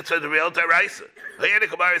here it's a real deraisa. Here the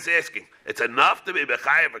Gemara is asking, it's enough to be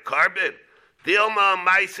bechayav a carbon. Dilma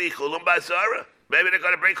maisi chulum bazara. Maybe they're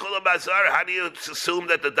going to bring Chulam Bazar. How do you assume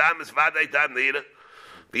that the dam is Vadai Dam Nidah?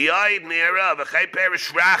 B'yayid Nira v'chei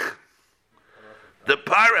perish rach. The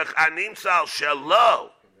parach animsal shelo.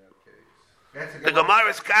 The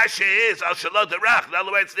Gemara's kasha is al shelo derach. In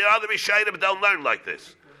other words, the other Rishayim don't learn like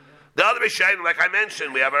this. The other Rishayim, like I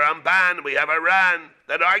mentioned, we have a Ramban, we have a Ran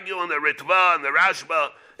that argue on the Ritva and the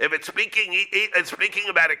Rashba. If it's speaking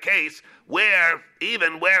about a case where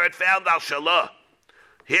it found al shelo.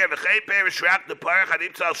 Here, v'chei perish rak the parach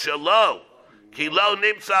nimtzal shelo, kilo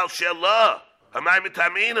nimtzal shelo. Amay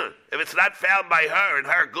mitamina. If it's not found by her and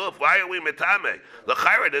her goof, why are we mitame?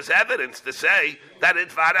 L'chayra, there's evidence to say that it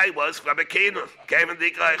vaday was from a kina. Came in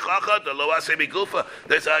the aichacha, the lo ase migufa.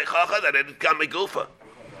 There's aichacha that it didn't come migufa.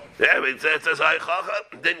 Yeah, it says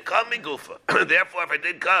aichacha didn't come migufa. Therefore, if it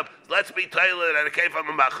did come, let's be tailored that it came from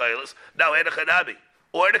a machaylus. Now, edachanabi.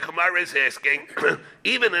 Or the Gemara is asking,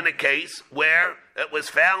 even in a case where it was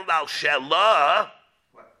found al shelah,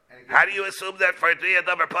 how do you assume that for the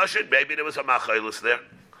other pashut? Maybe there was a machaylus there.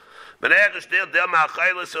 And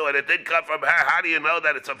it did come from her. How do you know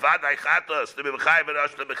that it's a vaday chatos to be b'chayiv and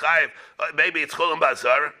osh to b'chayiv? Maybe it's chulam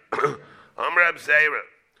bazar. Amrab Zera.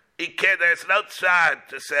 There's no tzad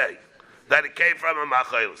to say that it came from a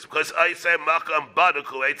machaylus because I say makam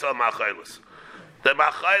baduku eitz al machaylus. The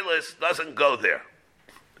machaylus doesn't go there.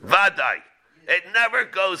 Vadai. It never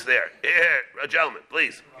goes there. Here, gentlemen,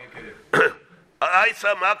 please.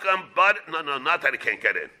 Aisa makam bad. No, not that it can't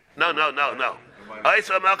get in. No.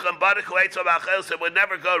 Aisa makam badaku eitza machels. It would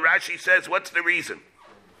never go. Rashi says, what's the reason?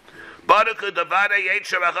 Badaku davadai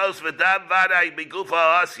eitza machels v'dam vadai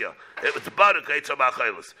bigufa asya. It was badaku eitza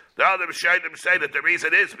machels. The other Rishonim say that the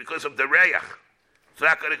reason is because of the reyach. It's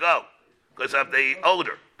not going to go. because of the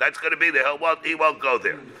odor. That's going to be there. He won't go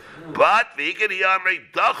there. But the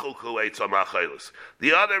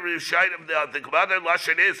other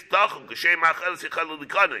lashon is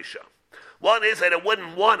one is that it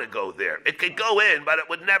wouldn't want to go there. It could go in, but it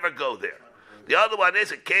would never go there. The other one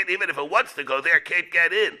is it can't, even if it wants to go there, it can't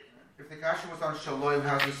get in. If the kasha was on Shalom,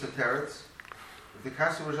 how's the teretz? If the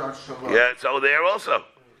kasha was on Shalom, Yeah, so there also.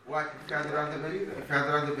 what? He found it on the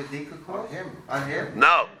Bedika clause? On him?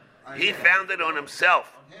 No, he found it on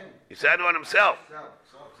himself. He said it on himself. That's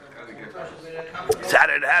how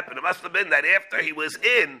did it happen? It must have been that after he was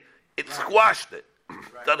in, it squashed it.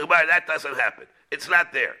 That doesn't happen. It's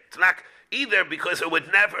not there. It's not either because it would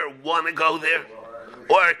never want to go there,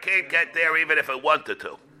 or it can't get there even if it wanted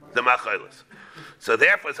to. The machilas. So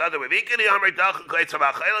therefore, it's other way. And in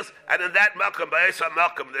that makom, there's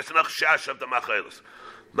no shash of the machilas.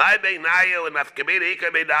 My beinayu and nafkamina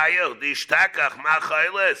ika beinayu the ishtakach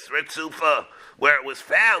machilas retzufa, where it was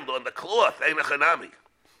found on the cloth einachanami.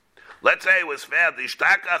 Let's say it was found the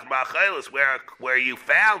ishtakach machilas where you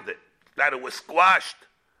found it, that it was squashed.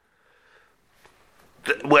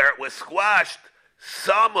 Where it was squashed,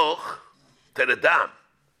 samuch to the dam,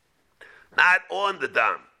 not on the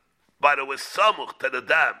dam, but it was samuch to the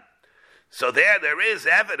dam. So there is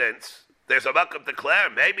evidence. There's a makom declare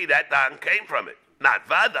maybe that dam came from it, not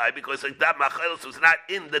vadai, because the dam machilas was not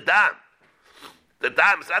in the dam. The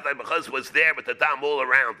dam is not that because it was there, but the dam all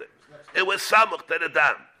around it. It was samuch to the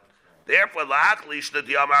dam. Therefore, la'achlish the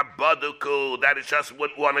yamar baduku, that it just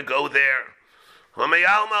wouldn't want to go there.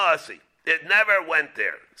 Humayal ma'asi. It never went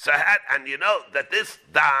there. So and you know that this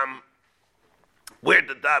dam, where did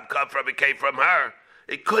the dam come from? It came from her.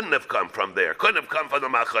 It couldn't have come from there. Couldn't have come from the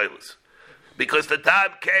machilas. Because the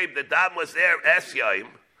dam was there,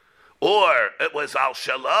 esyaim, or it was al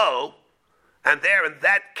shalo, and there in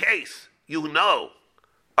that case, or in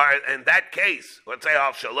that case, let's say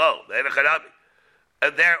al shalo,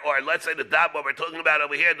 and there, or let's say the dam, what we're talking about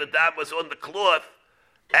over here, the dam was on the cloth,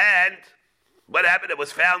 and what happened? It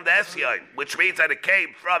was found esyain, which means that it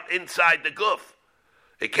came from inside the guf.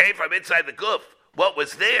 It came from inside the guf. What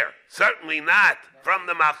was there? Certainly not from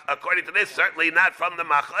the according to this. Certainly not from the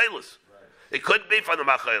machilas. It couldn't be from the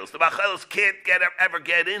machilas. The machilas can't ever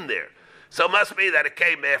get in there. So it must be that it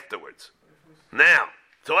came afterwards. Now,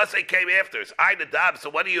 so let's say it came afterwards. The dam. So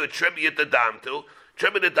what do you attribute the dam to?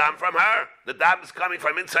 Attribute the dam from her. The dam is coming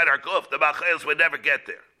from inside our guf. The machilas would never get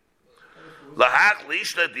there. Lahach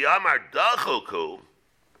lishna diamar dachuku,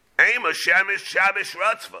 aim a shamish shamish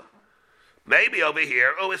ratzva. Maybe over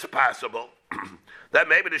here, it's possible that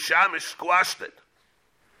maybe the shamish squashed it.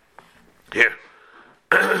 Here.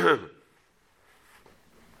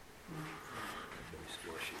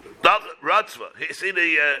 Ratzva. See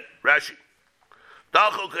the Rashi.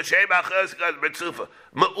 Dachuku kashem achaz mitzufa.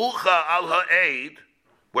 Ma'ucha al ha'eid.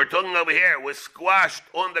 We're talking over here, was squashed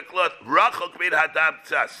on the cloth, rachok min hadam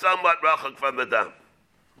tzah, somewhat rachok from the dam.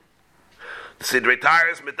 The Sidrei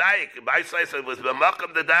Taharis medayik, by slice it was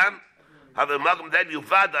b'makom the dam, have the makom then you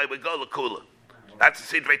vadai would go l'kula. That's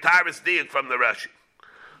the Sidrei Taharis diak from the Rashi.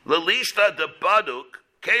 L'lishta de baduk,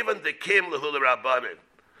 kevan de kim l'hula rabbanin,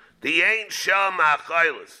 the ain't sham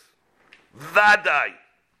ha'chaylis, vadai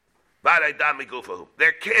dam migufa.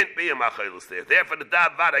 There can't be a machaylis there. Therefore the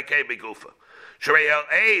dam vadai can't be gufa. Before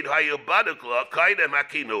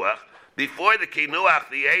the kinuach,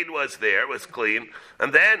 the aid was there, was clean,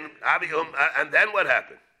 and then what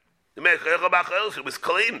happened? It was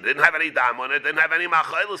clean, didn't have any dam on it, didn't have any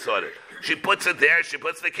machilas on it. She puts it there, she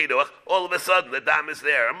puts the kinuach, all of a sudden the dam is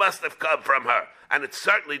there. It must have come from her, and it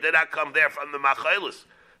certainly did not come there from the machilas.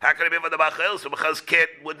 How can it be from the machilas? Because kid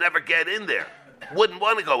would never get in there, wouldn't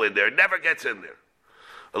want to go in there, never gets in there.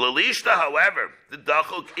 L'lishta, however, the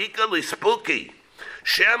dachuk equally spooky.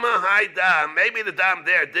 Shema haida, maybe the dam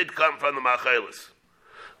there did come from the machilas.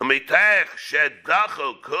 Mitech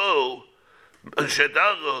shedachuku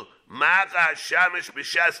macha shamish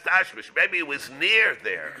b'shas tashmish. Maybe it was near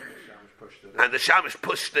there, and the shamish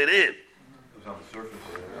pushed it in. It was on the surface.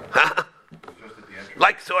 It was just at the entrance.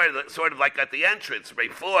 Like sort of like at the entrance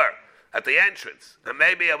before, at the entrance, and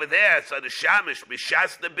maybe over there. So the shamish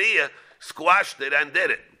b'shas the bia squashed it and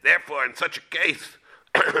did it. Therefore, in such a case,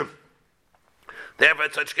 so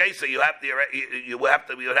you would have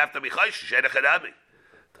to be chayshish edechadami.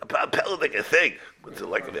 A like a thing. It's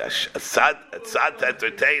like a sad to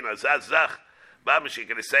entertain a sad zach. Mamish, you're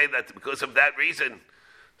going to say that because of that reason,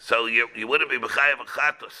 so you wouldn't be mechayev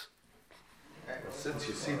chatos. Since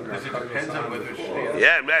you see the Because it depends on whether she.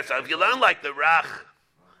 Yeah, so if you learn like the rach,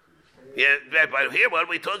 but here what are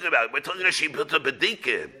we talking about? We're talking about she put a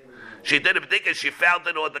bedika in. She did a bedika, she found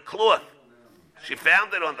it on the cloth. She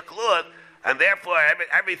found it on the cloth, and therefore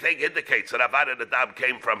everything indicates that Avada the Dam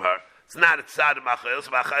came from her. It's not a tzad of Machayos.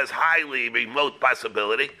 Machayos is highly remote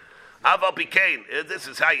possibility. Aval Pikain, this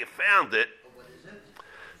is how you found it. What is it?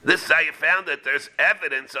 This is how you found it. There's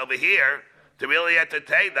evidence over here to really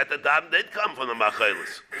entertain that the Dam did come from the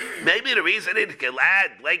Machayos. Maybe the reason it can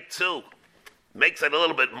add Lake 2 makes it a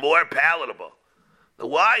little bit more palatable.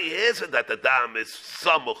 Why is it that the Dam is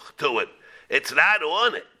samuch to it? It's not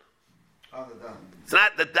on it. On the dam. It's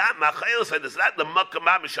not the Dam. Machayos said it's not the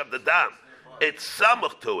Makamamish of the Dam. It's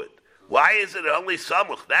samuch to it. Why is it only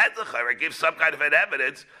samuch? That Zechara gives some kind of an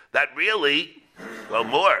evidence that really, well,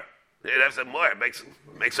 more. It has some more. It makes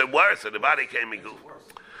it worse. And the body came in.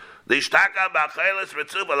 The Ishtaka Machayos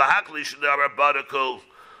Ritzuba Lahak Lishna Rabadaku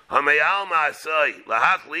Hamayal Ma'asai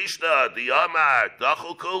Lahak Lishna Diyamar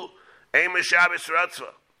Dachuku Aim Shabbos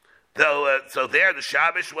Ratzva. So there the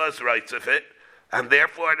Shabbos was rights of it, and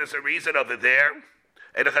therefore there's a reason over there.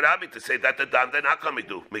 And the Charabi to say that the Dam did not come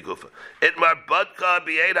migufa. It mar budka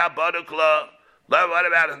b'eid habadukla. What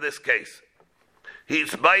about in this case?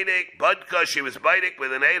 He's biting budka. She was biting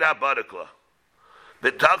with an eid habadukla.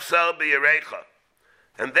 V'taksel b'yerecha,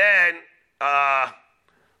 and then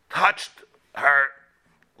touched her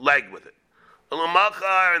leg with it.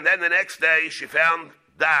 And then the next day she found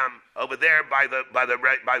Dam over there by the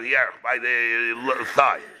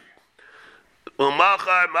thigh.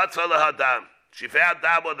 Umachar matzah Dam. She found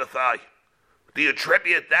Dam on the thigh. Do you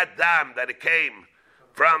attribute that Dam that it came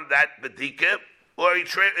from that bedika, or you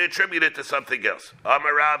attribute it to something else?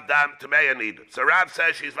 Amar Rav Dam Tamei Nidah. So Rav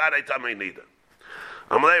says she's Vaday Tamei Nidah.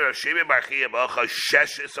 Amalei Rav Shimon bar Chiya B'Ocha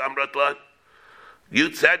Sheshes Amratlan.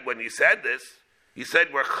 You said when you said this, you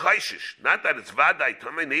said we're chayshish. Not that it's Vaday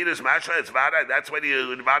Tamei Nidah's Masha. It's Vaday. That's what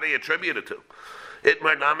you Vaday attribute it to.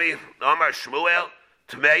 Itmar Nami Amar Shmuel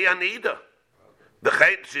Tamei Nidah.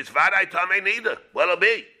 She's Vaday Tamei Nidah. What'll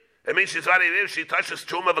be? It means she's Vaday Nidah. She touches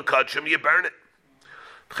tomb of a kachim, you burn it.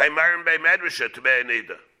 In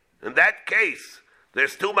that case,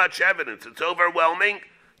 there's too much evidence. It's overwhelming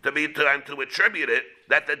to attribute it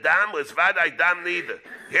that the Dam was Vaday Dam Nidah.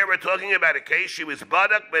 Here we're talking about a case. She was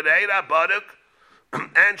Badak B'Eira Badak,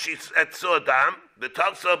 and she saw Dam. The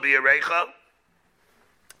Tavsa B'Yerecha.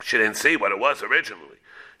 She didn't see what it was originally.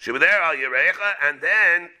 She was there al Yerecha, and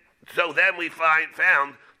then we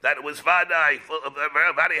found that it was Vaday.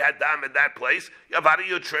 Vaday had Dam in that place. Vaday,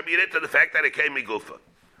 you attribute it to the fact that it came Migufa.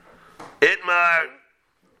 Itmar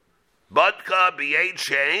Budka B'Yeid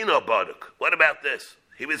Shein or Baduk. What about this?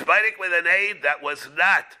 He was biting with an aid that was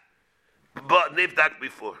not Nivdak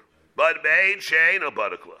before. But B'Yeid Shein or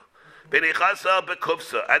Badukla. B'Nichasa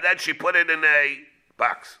B'Kufsa. And then she put it in a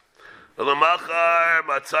box. L'machar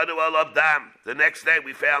Matzadu Alav Dam. The next day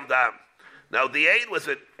we found Dam. Now the aid was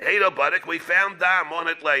an aid or Baduk. We found Dam on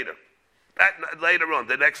it later. Later on,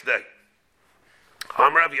 the next day.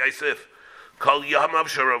 Amrav Yosef. Kol Yamav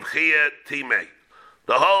Sharav Chia Timei.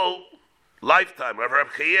 The whole lifetime of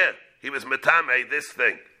Rav Chia, he was Metame, this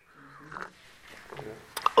thing.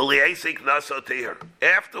 Uliesik Naso Tihar.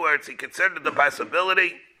 Afterwards, he considered the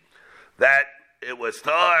possibility that it was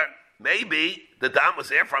Tar. Maybe the Dam was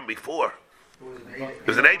there from before. It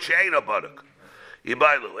was an Eight Shein of Baduk.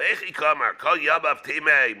 Yibailu. Echi Kamar. Kol Yamav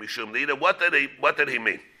Timei Mishum Nidah. What did he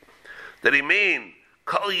mean? Did he mean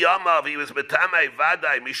Kol Yamav, he was Metame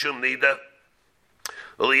Vaday Mishum Nidah?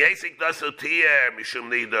 He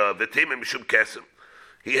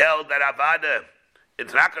held that Avada,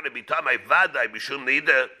 it's not going to be Tamei Vaday Mishum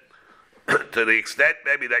Nidah to the extent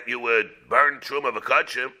maybe that you would burn Truma of a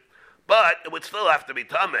Kachim, but it would still have to be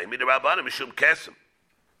Tamei, the Rabbanim Mishum Kesem,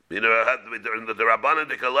 the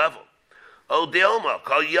Rabbanic level. Oh, Dilma,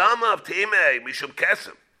 Kol Yama of Timei Mishum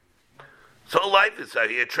Kesem. So life is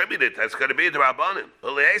he attributed that's going to be the Rabbanim.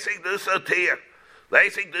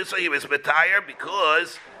 He was retired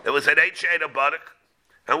because it was an 8 shade of Barak.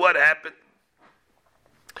 And what happened?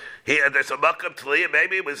 There's a Makam Tliya,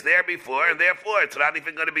 maybe it was there before, and therefore it's not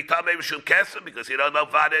even going to be Tamei Mishum Kesem because you don't know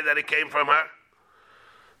Vade that it came from her.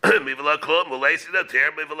 Mivela Klum, Mulesina, Ter,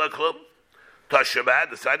 Mivela Klum. Tashabad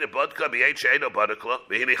decided Bodka, be 8 shade of Barakla,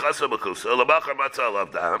 Bihini Chasamakus, Ulabachar Matzal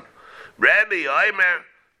of Dam. Rabbi Oimer,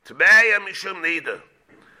 Tmeya Mishum Nidah.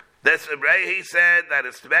 This Ray, he said that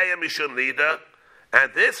it's Tmeya Mishum Nidah.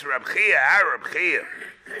 And this Rab Chia,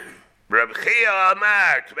 Rab Chia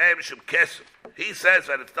Amar, Tmei Mishum Kesem. He says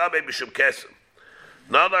that it's Tmei Mishum Kesem.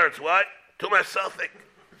 In other words, what? Tumah Sufik.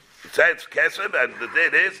 It says Kesem, and the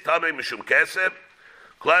did is Tmei Mishum Kesem.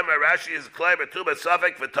 Klaimer Rashi is Klaimer Tumah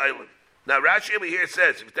Sufik for Thailand. Now Rashi over here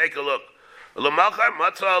says, if you take a look, L'machar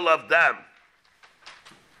Matzah of Dam.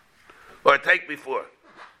 Or take before.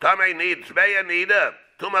 Tmei Nidah, Tmei Nidah.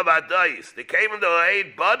 Tuma Vadayis. They came into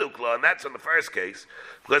Eid Badukla, and that's in the first case,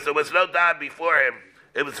 because there was no dam before him.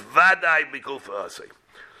 It was Vadai Bikufa Asi.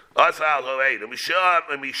 Asal Hoeid. And we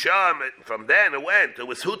saw him from then it went. It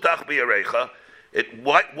was Hutach Biarecha. It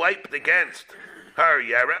wiped against her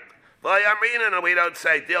Yerep. And we don't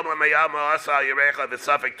say Dilma Meyama Asal Yerecha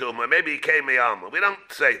V'Safik Tuma. Maybe he came Meyama. We don't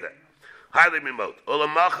say that. Highly remote.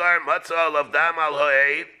 Ulamachar Matzal of Dam al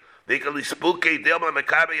Hoeid. Vikali Spooky Dilma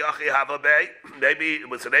Mekabi Yachi Havabe. Maybe it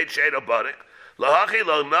was an 8 shade of Badik. Lahachi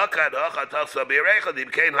Lo Nakad Hachatasa Biarecha. He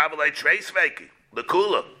became Havalei Trace Veki. The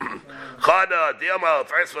Kula. Chada, Dilma,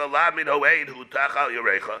 first of all, Lamin Hoeid, who Tachal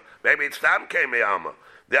Yerecha. Maybe it's Tam came Yama.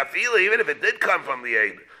 The Afila, even if it did come from the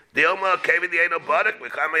Eid, Dilma came in the Eid of Barak,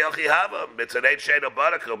 Mekama Yalchi Hava. It's an 8 shade of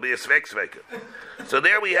Barak, it'll be a Svek Sveka. So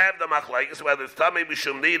there we have the Machlaikis, whether it's Tami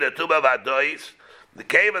Bishum Nidah, Tuba Vadois, the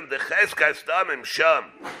cave and the Cheskas Tamim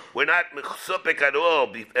Sham. We're not Mesupik at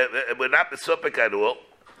all. We're not Mesupik at all.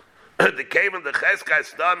 The cave and the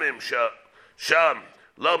Cheskas Tamim Sham.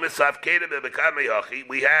 Lo misafkedim bekame hachi.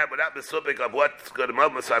 We're not misupik of what's going to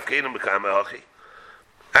move misafkedim bekame hachi.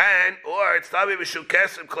 And, or it's tabi b'shu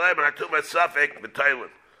kesim klem and hatuma suffik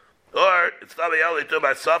b'tailim. Or it's tabi only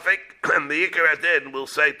tuma suffik, and the Yikar Adin will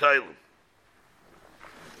say tailim.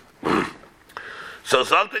 So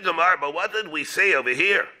something Gemara, but what did we see over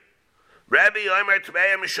here? Rabbi Omer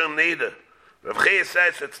Tmei Mishum Nidah. Rav Chia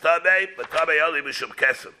says it's tabi, but tabi only b'shum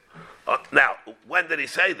kesim. Now, when did he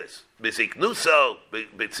say this? Biziknuso,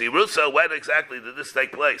 Bitziruso, when exactly did this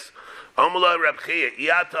take place? Don't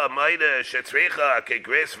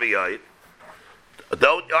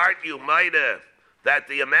aren't you Maida that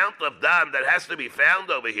the amount of dam that has to be found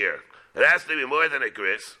over here, it has to be more than a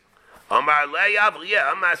gris? Yeah,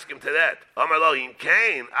 I'm asking to that.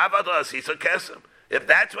 If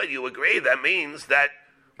that's what you agree, that means that,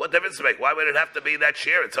 what difference does it make? Why would it have to be that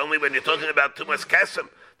share? It's only when you're talking about too much kesem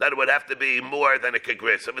that it would have to be more than a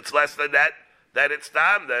kegris. If it's less than that, then it's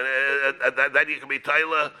tam. Then you can be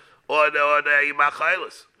taila or the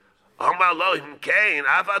machailas.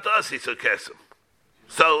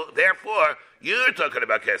 So therefore, you're talking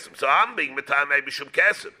about kesem. So I'm being metame b'shum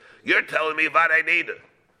kesem. You're telling me vadei nidah.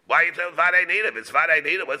 Why are you telling vadei nidah? If it's vadei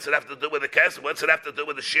nidah, what's it have to do with the kesem? What's it have to do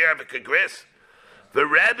with the share of a kegris? The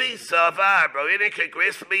Rebbe savar bro in a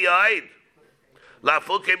kegris b'yayin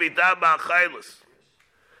lafuke midam machailas.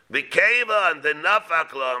 The keva and the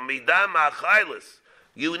nafakla midam machailas.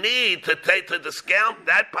 You need to discount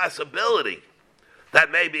that possibility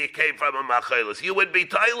that maybe it came from a machailas. You would be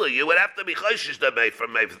Tyler. You would have to be chayshish that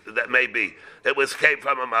maybe it came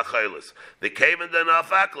from a machailas. The keva and the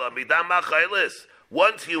nafakla midam machailas.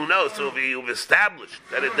 Once you know, so if you've established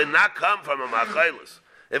that it did not come from a machailas.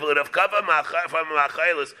 If it would have come from a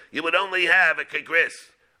machailas, you would only have a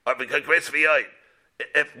kegris or a kegris v'yoyin.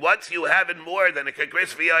 If once you have it more than a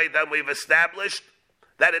kegris v'yoyin, then we've established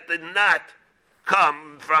that it did not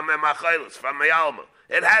come from a machailas, from a alma.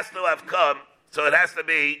 It has to have come, so it has to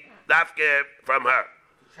be dafke from her.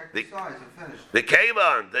 Check the size and finish. The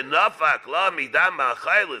kevan, the nafak, la midam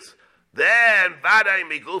machailas, then vaday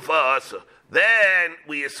migufa asa. Then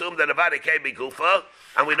we assume that a vaday came migufa,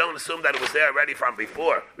 and we don't assume that it was there already from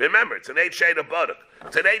before. Remember, it's an 8 shade of butter.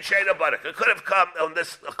 It's an 8 shade of butter. It could have come on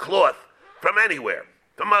this cloth from anywhere,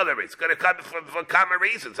 from other reasons. It could have come for common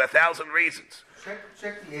reasons, 1,000 reasons.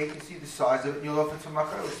 Check the 8 and see the size of it, and you'll know if it's a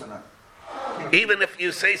machalis or not. Even if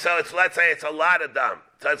you say so, let's say it's a lot of dam.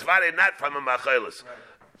 So it's valid not from a machalis.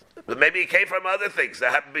 Right. But maybe it came from other things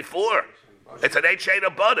that happened before. It's an 8 shade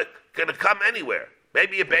of butter. It could have come anywhere.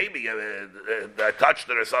 Maybe a baby touched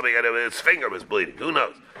it or something and his finger was bleeding. Who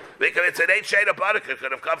knows? Because it's an 8 shade of butter. It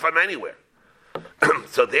could have come from anywhere.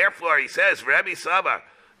 So therefore, he says, Rabbi Saba,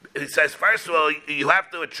 he says, first of all, you have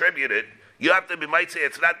to attribute it. You have to be, might say,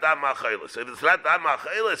 it's not dam machelis. If it's not dam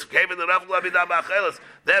machelis, came in the nafla dam machelis,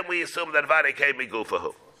 then we assume that vade came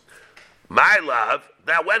migufahu. My love,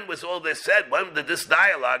 now when was all this said? When did this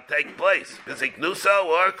dialogue take place? Beziknuso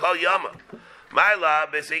or kol yama? My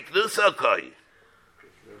love, beziknuso koi.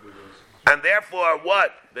 And therefore,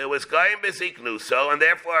 what? There was going beziknuso, and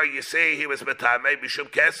therefore, you see, he was metame b'shum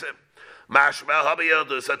kesem. Mashma habi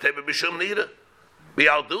yaldusa tebe b'shum nidah.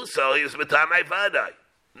 B'yalduso, he was metame vadai.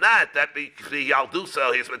 Not that the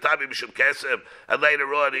yaldusa, he's metame b'shum kesem, and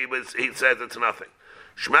later on, he says it's nothing.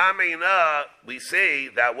 Shma mina, we see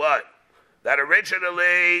that what? That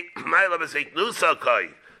originally, my love is iknusa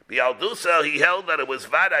koi. B'yaldusa, he held that it was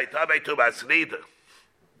vadai tabe tubas nidah.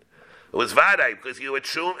 It was vadai, because you would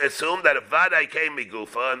assume that a vadai came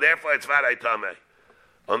migufa, and therefore it's vadai tameh.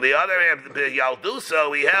 On the other hand, the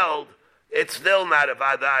yaldusa, he held, it's still not a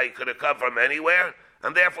vadai, it could have come from anywhere,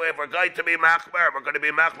 and therefore if we're going to be machmer, we're going to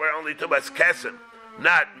be machmer only to bas kesim.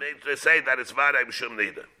 not to say that it's vaday b'shum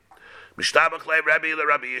nida. Mishtabach le Rabbi le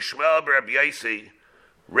Rabbi Yishmael b'Rabbi Yosi.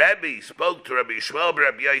 Rabbi spoke to Rabbi Yishmael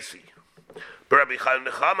b'Rabbi Yosi, b'Rabbi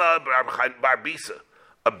Chanechama bar Bisa,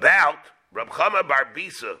 about Rabbi Chama bar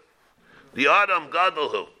Bisa, the Adam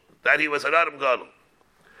Gadol, that he was an Adam Gadol.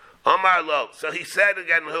 Amar lo. So he said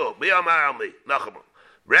again, who? Mi Amar al mi. Nachama.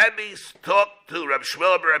 Rabbi talked to Rabbi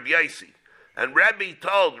Shmuel bar Rabbi Yosi, and Rabbi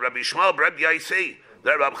told Rabbi Shmuel bar Rabbi Yosi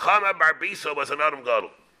that Rabbi Chama bar Bisa was an Adam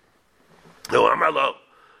Gadol. No, Amar lo.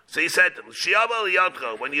 So he said to him, Shiava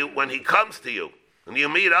liyotcha, when he comes to you, and you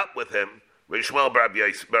meet up with him, Rabbi Shmuel bar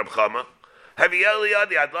Chama, have you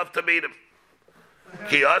Eliyadi, I'd love to meet him.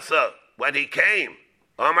 Kiyasa, when he came,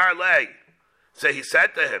 Amar lei, so he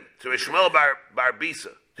said to him, to Shmuel bar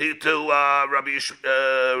Bisa, to Rabbi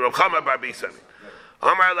Chama bar Bisa,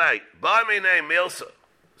 Amar lei, ba mi name Milsa.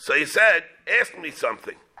 So he said, ask me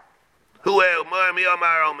something. Who mi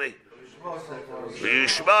Amar al mi?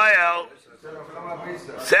 Yishmael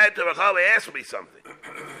said to Rachel, ask me something.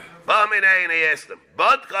 And he asked him,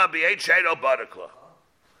 Badka b'eit sheido badakla.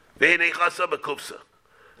 V'hinei chasa b'kufsa.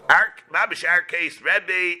 Our case,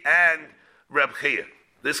 Rebbe and Reb Chia.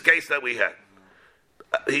 This case that we had.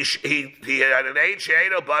 He had an eight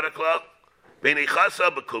sheido badakla. V'hinei chasa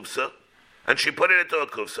b'kufsa. And she put it into a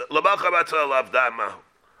kufsa. L'bacha batzah lavda mahu.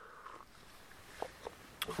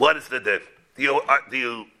 What is the din? Do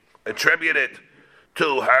you attribute it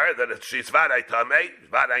to her that she's vaday tamei,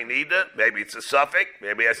 vaday nida? Maybe it's a suffix.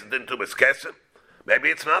 Maybe it's a din to miskesim. Maybe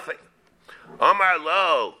it's nothing. Omar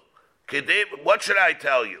lo, what should I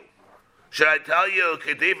tell you? Should I tell you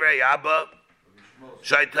kedivrei Abba?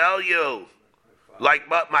 Should I tell you like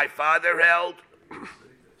what my father held?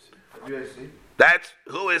 That's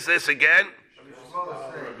who is this again?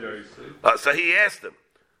 So he asked him.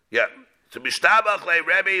 Yeah. So Mishtabach le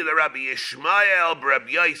Rebbe the Rabbi Yishmael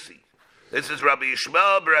b'Rabbi Yosi. This is Rabbi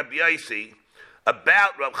Yishmael b'Rabbi Yosi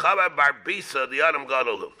about Rav Chama bar Bisa, the Adam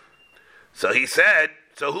Gadol. So he said,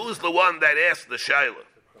 so who's the one that asked the Shaila?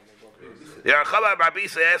 The Rav Chama bar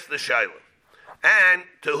Bisa asked the Shaila. And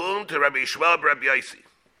to whom? To Rabbi Yishmael b'Rabbi Yosi.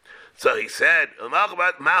 So he said, Amar,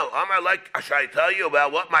 like, should I tell you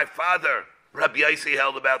about what my father, Rabbi Yosi,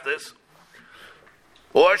 held about this?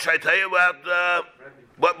 Or should I tell you about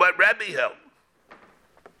what Rabbi held?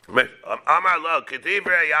 Amar lo,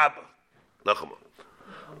 kedivrei Abba.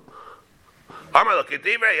 Amar lo,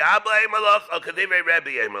 kedivrei Abba emalach, or kedivrei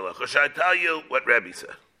Rabbi emalach. Or should I tell you what Rabbi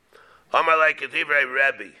said? Amar lo, kedivrei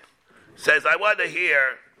Rabbi. Says, I want to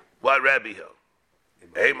hear what Rabbi held.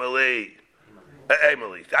 Emily.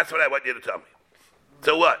 That's what I want you to tell me.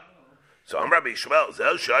 So what? So I'm Rabbi Shmuel.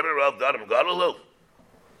 Zel Shaimer Rav Dadam Gadolu.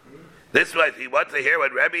 This was, he wanted to hear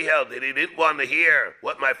what Rabbi held, and he didn't want to hear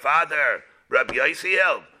what my father, Rabbi Yosi,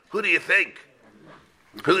 held. Who do you think?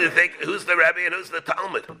 Who's the Rabbi and who's the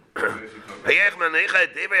Talmud?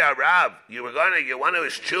 You want to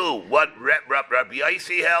eschew what Rabbi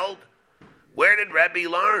Yosi held? Where did Rabbi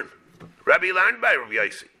learn? Rabbi learned by Rabbi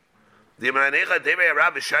Yosi.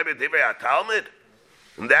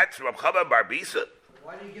 And that's Rav Chama bar Bisa.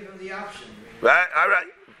 Why do you give him the option? Right, all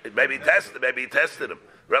right. Maybe he tested him.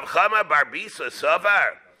 Rav Chama bar Bisa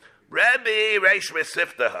Savar. Rabbi Reish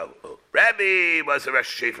Mesiftahu. Rabbi was a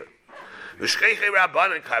Rosh Shifa.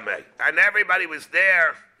 And everybody was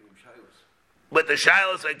there with the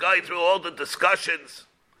shilas and going through all the discussions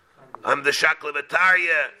on the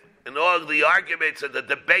Shaklavatariya and all the arguments and the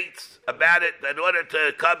debates about it in order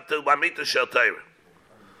to come to Mamita Shel Torah.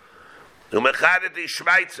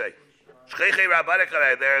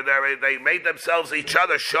 They made themselves each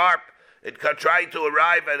other sharp in trying to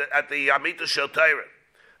arrive at the Amita Shel Torah.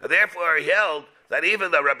 And therefore he held that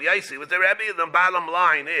even the Rabbi Yosi, with the Rebbe, the bottom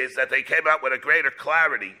line is that they came out with a greater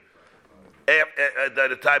clarity at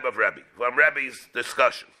the time of Rebbe, from Rebbe's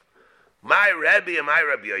discussion. My Rebbe and my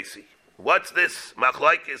Rabbi Yosi. What's this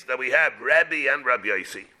machlokes that we have, Rebbe and Rabbi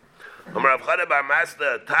Yosi? Rav Chana bar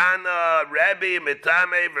Masda, Tana, Rebbe,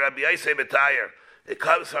 Mitame, Rabbi Yosi, Mitayer. It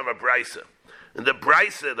comes from a brisa. And the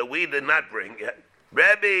brisa that we did not bring yet,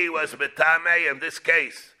 Rebbe was Mitame in this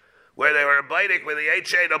case, where they were abiding with the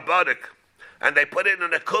Eichad Abadik, and they put it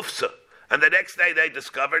in a kufsa, and the next day they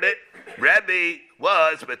discovered it. Rebbe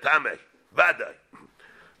was Mitame, Vadai.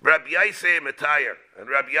 Rabbi Yosi, Mitayer, and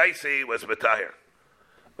Rabbi Yosi was Mitayer.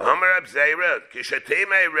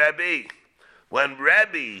 When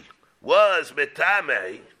Rebbe was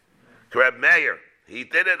Mitame, Reb Meir, he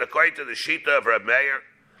did it according to the Shita of Reb Meir.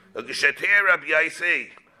 Rabbi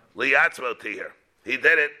Yosi, liatzmo tihir. He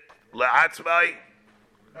did it la'atzmai.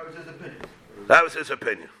 That was his opinion. That was his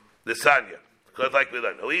opinion. The Sanya. Because like we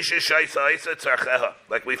learn,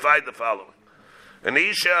 like we find the following. An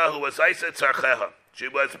Isha who was Isa Tzarcheha, She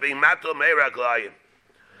was being matul meiraglayim.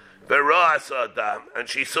 Beroa saw dam, and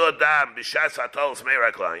she saw dam b'shas hatolos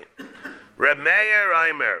meiraglayim. Reb Meir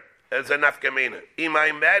Aimer is a nafkamina.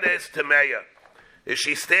 Imay medis tameya. Is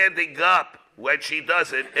she standing up when she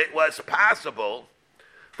does it? It was possible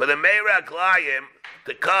for the meiraglayim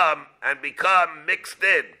to come and become mixed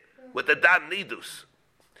in with the dam nidus.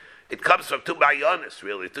 It comes from two bayonis,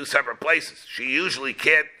 really, two separate places. She usually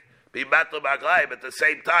can't be matul baglayim at the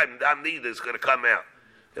same time. Dam nidah is going to come out.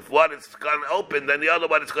 If one is going to open, then the other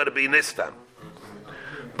one is going to be nistam.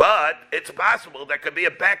 But it's possible there could be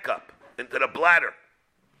a backup into the bladder.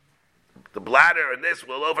 The bladder and this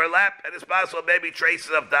will overlap, and it's possible maybe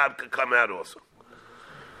traces of dam could come out also.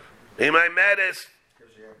 Imay medis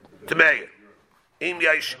tameya. Im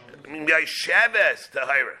yasheves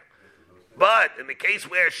tahira. But in the case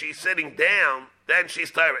where she's sitting down, then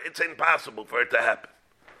she's tahira. It's impossible for it to happen.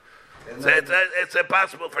 So it's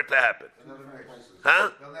impossible for it to happen.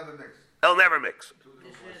 Huh? They'll never mix. They'll never mix.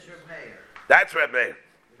 This is Reb Meir. That's Reb Meir.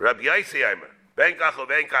 Rabbi Yossi Aimer. Benkach or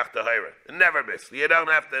benkach tahira. Never miss. You don't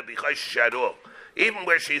have to be choshesh at all. Even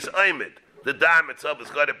where she's aimed, the dam itself is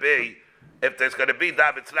going to be, if there's going to be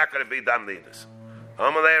dam, it's not going to be dam leaders.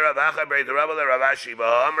 Amalei Rav Acha Brei the Rabbi Rav Ashi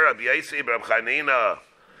B'Hamer Rabbi Yossi Reb Chanina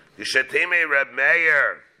Yishatime Reb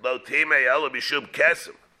Meir Lo Time Elo B'Shub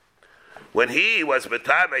Kesem. When he was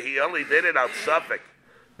Betame, he only did it out Suffolk.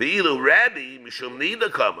 B'ilu Rabbi Mishum Nidah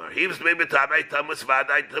Kamer. He was being Betame Tamas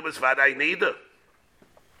Vadai Nidah.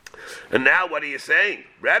 And now what are you saying?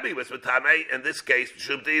 Rabbi was Betame, in this case,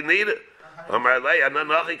 Mishum Nidah. Amar Lei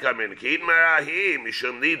Ananachi Kamin. Ki Yitmar Ahi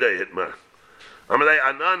Mishum Nidah Yitmar. Amar Lei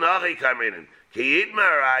Ananachi Kamin. Ki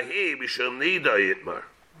Yitmar Ahi Mishum Nidah Yitmar.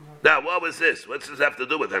 Now, what was this? What's this have to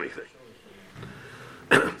do with anything?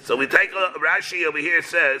 So we take a Rashi over here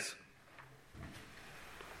says,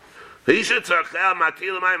 he should tzarchel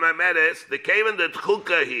matilamai mamedes. The kaven the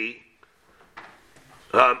tchukahi.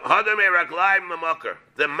 Hadar meiraglayim l'makar.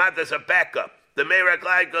 There's a backup. The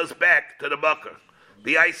meiraglayim goes back to the makar.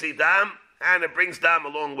 The icy dam, and it brings dam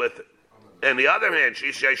along with it. On the other hand, she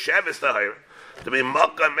sheves tahir to be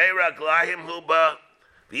makar meiraglayim huba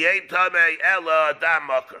v'yein tamei ela dam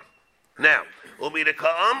makar. Now, umi the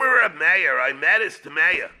ka'amar Reb Meir, I medis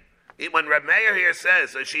tameya. When Reb Meir here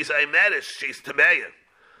says that she's I medis, she's tameya.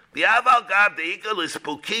 The aval gab the ikal is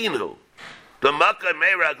pukinu. The makkah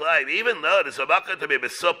meiraglayim, even though there's a makkah to be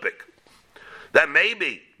besupik, that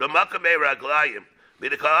maybe the makkah meiraglayim, the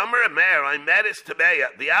ka'amar Reb Meir, I medis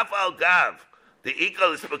tameya. The aval gav the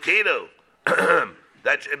ikal is pukinu.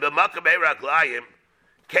 That the makkah meiraglayim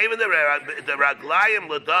came in the raglayim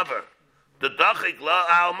l'davar, the dachik la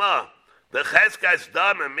alma, the cheskas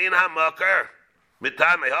dam min hamakar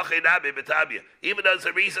mitame hachidabi betabia. Even though there's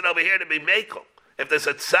a reason over here to be mekel. If there's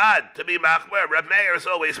a tzad to be machmer, Reb Meir is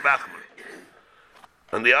always machmer.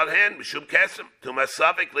 On the other hand, Mishum Kesem, to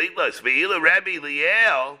Masavik Lidlas, Ve'ila Rabbi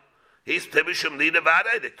Liel, he's Tibishum Nidah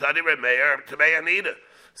Vadai, the Tadi Reb Meir, Tameya Nidah.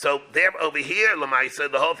 So there, over here, Lamaisa,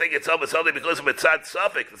 the whole thing itself is only because of a tzad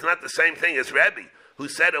suffix. It's not the same thing as Rebbe, who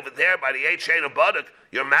said over there by the 8 chain of Baduk,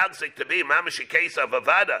 you're magzik to be Mamashi case of a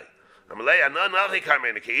Vadai. Amalei, Anon Achi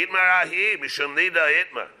Karmena, Ki Yitmar Ahi, Mishum Nidah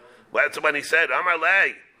Yitmar. Well, that's when he said,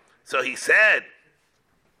 Amalei. So he said,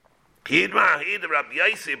 that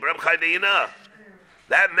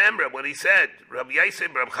member, when he said Rabbi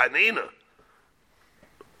Yosef Reb Chanina,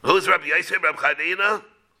 who's Rabbi Yosef Reb Chanina?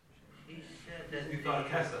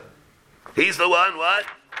 He's the one, what?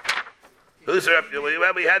 Who's Rabbi?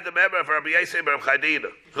 Well, we had the member of Rabbi Yosef Reb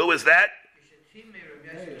Chanina. Who was that?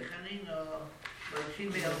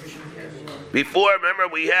 Before, remember,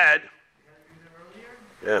 we had.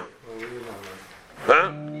 Yeah.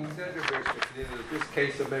 Huh? He said that this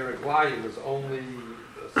case of Meraglayim is only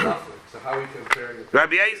a suffix. So how are we comparing it?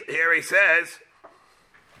 Rabbi Yosef, here he says,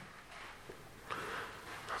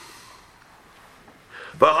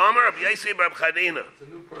 V'homer Rabbi Yosef Reb Chanina. It's a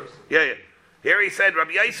new person. Yeah. Here he said,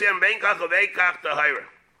 Rabbi Yosef benkach uveikach tahira.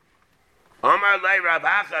 Omar lei Rav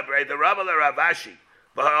Acha Brei the Rabbi le Rav Ashi.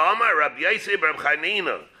 V'homer Rabbi Yosef Reb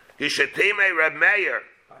Chanina. Yishatime Reb Meir.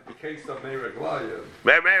 The case of Meraglayim.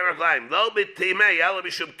 Meraglayim. Lo b'timei ela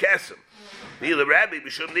b'shum kesem. V'ila Rabbi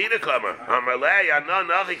b'shum Nidah kamer. Amar lei anon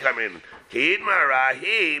nachi kamin. Ki yitmar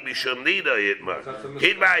ahi b'shum Nidah yitmar.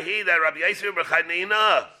 Ki yitmar ahi that Rabbi Yosef Reb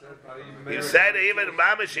Chanina. You said even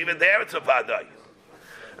mamish, even there it's a vaday.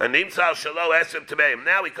 And nimtzal shalo esem tameim.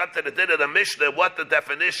 Now we come to the din of the Mishnah, what the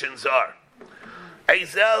definitions are.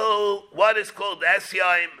 Ezel, what is called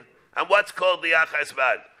esyaim, and what's called the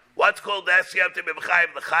achasbad. What's called the esyaim to be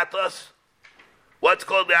b'chayim the chatos? What's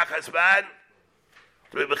called the achasbad?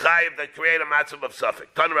 To be b'chayim that create a matzav of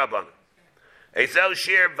suffix. Tan Rabban. Ezel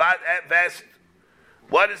shir vest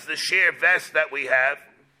What is the sheer vest that we have?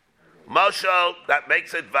 Moshel, that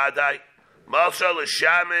makes it vadai. Moshel is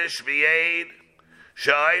shamish v'yeid.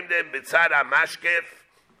 Shoimdim b'tzad ha'mashkif.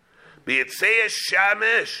 B'yitzeish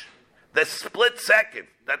shamish. The split second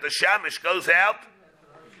that the shamish goes out.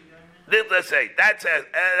 Let's say that's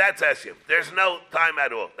Esyam. There's no time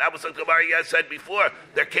at all. That was what Gemara said before.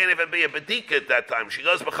 There can't even be a bedika at that time. She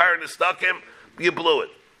goes b'char and stuck him. You blew it.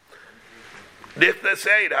 So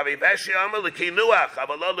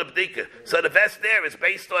the vest there is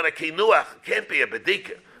based on a kinuach. It can't be a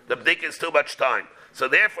bedika. The bedika is too much time. So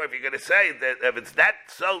therefore, if you're going to say that if it's that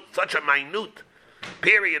such a minute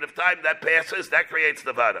period of time that passes, that creates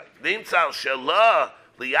the vada. Nimtzal shalah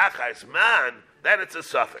liyachas man, then it's a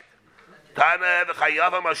suffix. Tana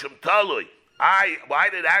v'chayavam ashum talui. Why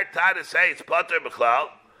did our Tana say it's pater b'chlal?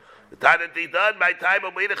 Tana didon my time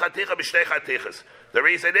of niddah chaticha b'shtei chatichas. The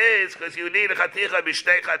reason is because you need a chaticha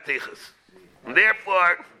b'shtei chatichas.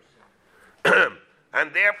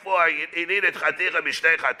 And therefore, you need a chaticha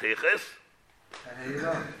b'shtei chatichas.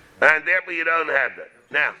 And therefore you don't have that.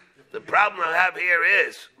 Now, the problem I have here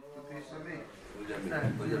is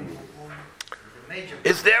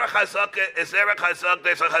there a chazaka? There's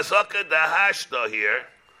a chazaka dahashta here.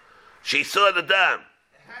 She saw the dam.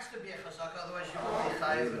 It has to be a chazaka, otherwise you won't be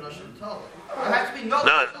chayiv and Hashem told. There has to be no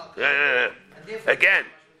chazaka. Yeah. Again,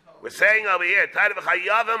 we're saying over here, Tana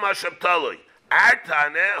v'chayavim Hashem talui. Our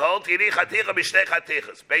Tana holds yiri chaticha b'shtei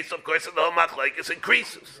chatichas. Based, of course, on the whole machlokes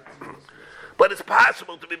increases. But it's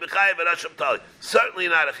possible to be b'chayiv and Hashem talui. Certainly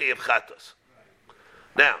not a chayiv chatos.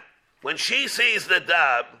 Now, when she sees the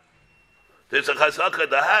dam, there's a chazaka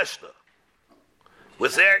dahashta.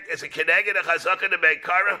 Is a keneged a chazaka to make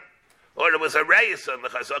kara? Or there was a reis on the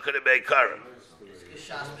chazaka to make kara?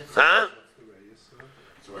 Huh?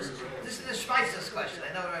 This is the Schweitzer's question.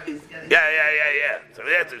 I know where he's getting. Yeah. So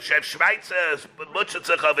that's it. Chef Schweitzer's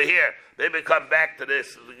Mutchitzach over here. Maybe come back to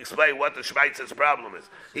this and explain what the Schweitzer's problem is.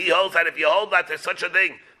 He holds that if you hold that there's such a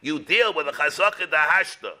thing, you deal with a chazaka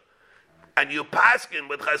dahashta, and you paskin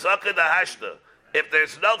with chazaka dahashta. If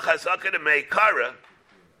there's no chazaka to make kara,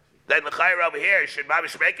 then the chayr over here should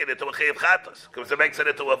mamish make it into a chayiv chatos because it makes it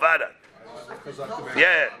into a vada.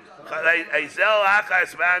 Yeah. Eizel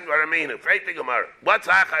achas man varaminu. Freight Gemara. What's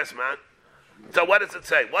achas man? So what does it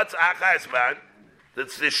say? What's achas man?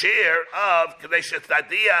 That's the share of kadesh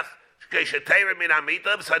tadiach keshetayr min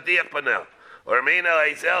amitav sadiach panel. Or mina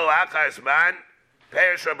eizel achas man.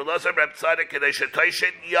 Perish Rabbi Moshe Brown kadesh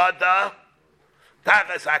toishet yada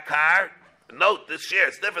tachas akar. Note this share.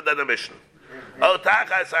 It's different than the Mishnah. Oh,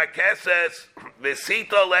 tachas hakeses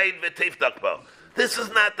v'sito leid v'tivtakbo. This is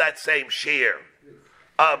not that same share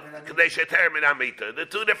of kadesh min amita. The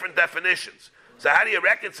two different definitions. So how do you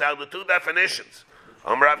reconcile the two definitions?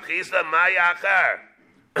 Rav Chisda may achar.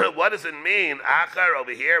 What does it mean? Achar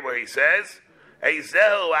over here, where he says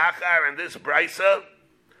eizehu achar in this brisa.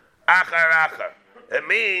 Achar. It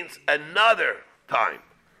means another time.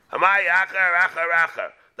 Hamay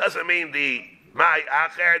achar. Doesn't mean the my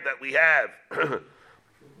acher that we have.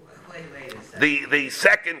 Wait a second. The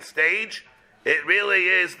second stage, it really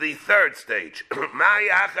is the third stage. My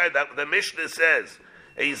acher that the Mishnah says,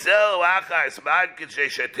 it's not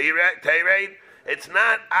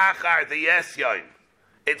achar the yesyain.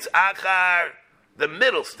 It's achar the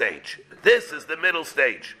middle stage. This is the middle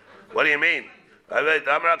stage. What do you mean?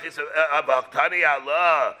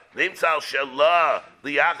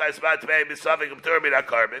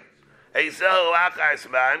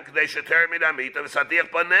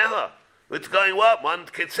 It's going what? One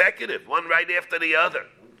consecutive, one right after the other.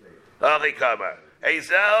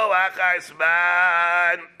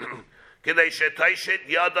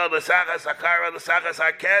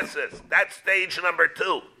 That's stage number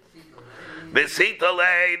 2.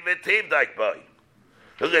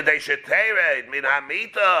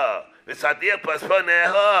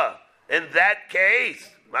 In that case,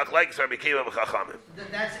 that's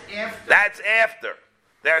after. That's after.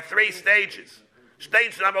 There are 3 stages.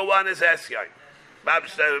 Stage number 1 is Esyain.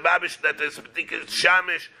 Babish, that is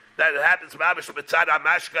Shamish, that happens Babish B'tzad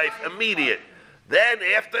HaMashkaif, immediate. Then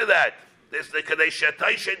after that, there's the Kadesh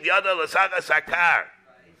Taishin Yada L'Saga Sakar.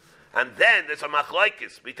 And then there's a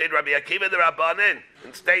machlokes between Rabbi Akiva and the Rabbanin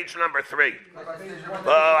in stage number 3.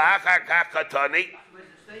 Achar kach katani.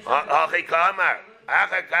 Achi kamar.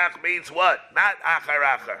 Achar kach means what? Not achar.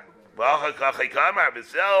 Achi kamar.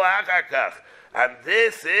 Mizehu achar kach. And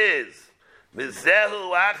this is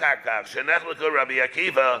mizehu achar kach. Shenech Rabbi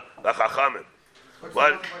Akiva l'chachamim.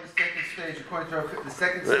 What? The second stage, according to our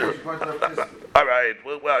system. All right,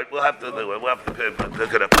 we'll have to do it. We'll have to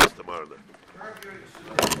look it up this tomorrow. Then.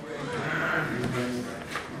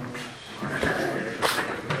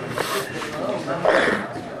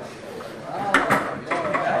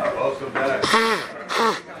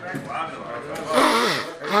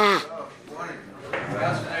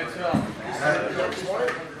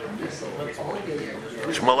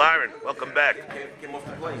 Shmuel Aaron, welcome back.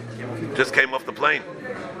 Just came off the plane.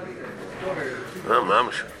 Oh,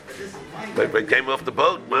 mamash. They came off the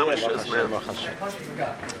boat. Mamash, just man.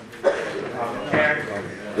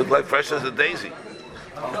 Look like fresh as a daisy.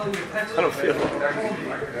 I don't feel it.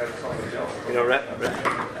 You know,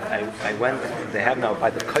 I went, they have now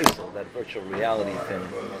by the Kaisel, that virtual reality thing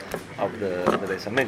of the Beis HaMikdash.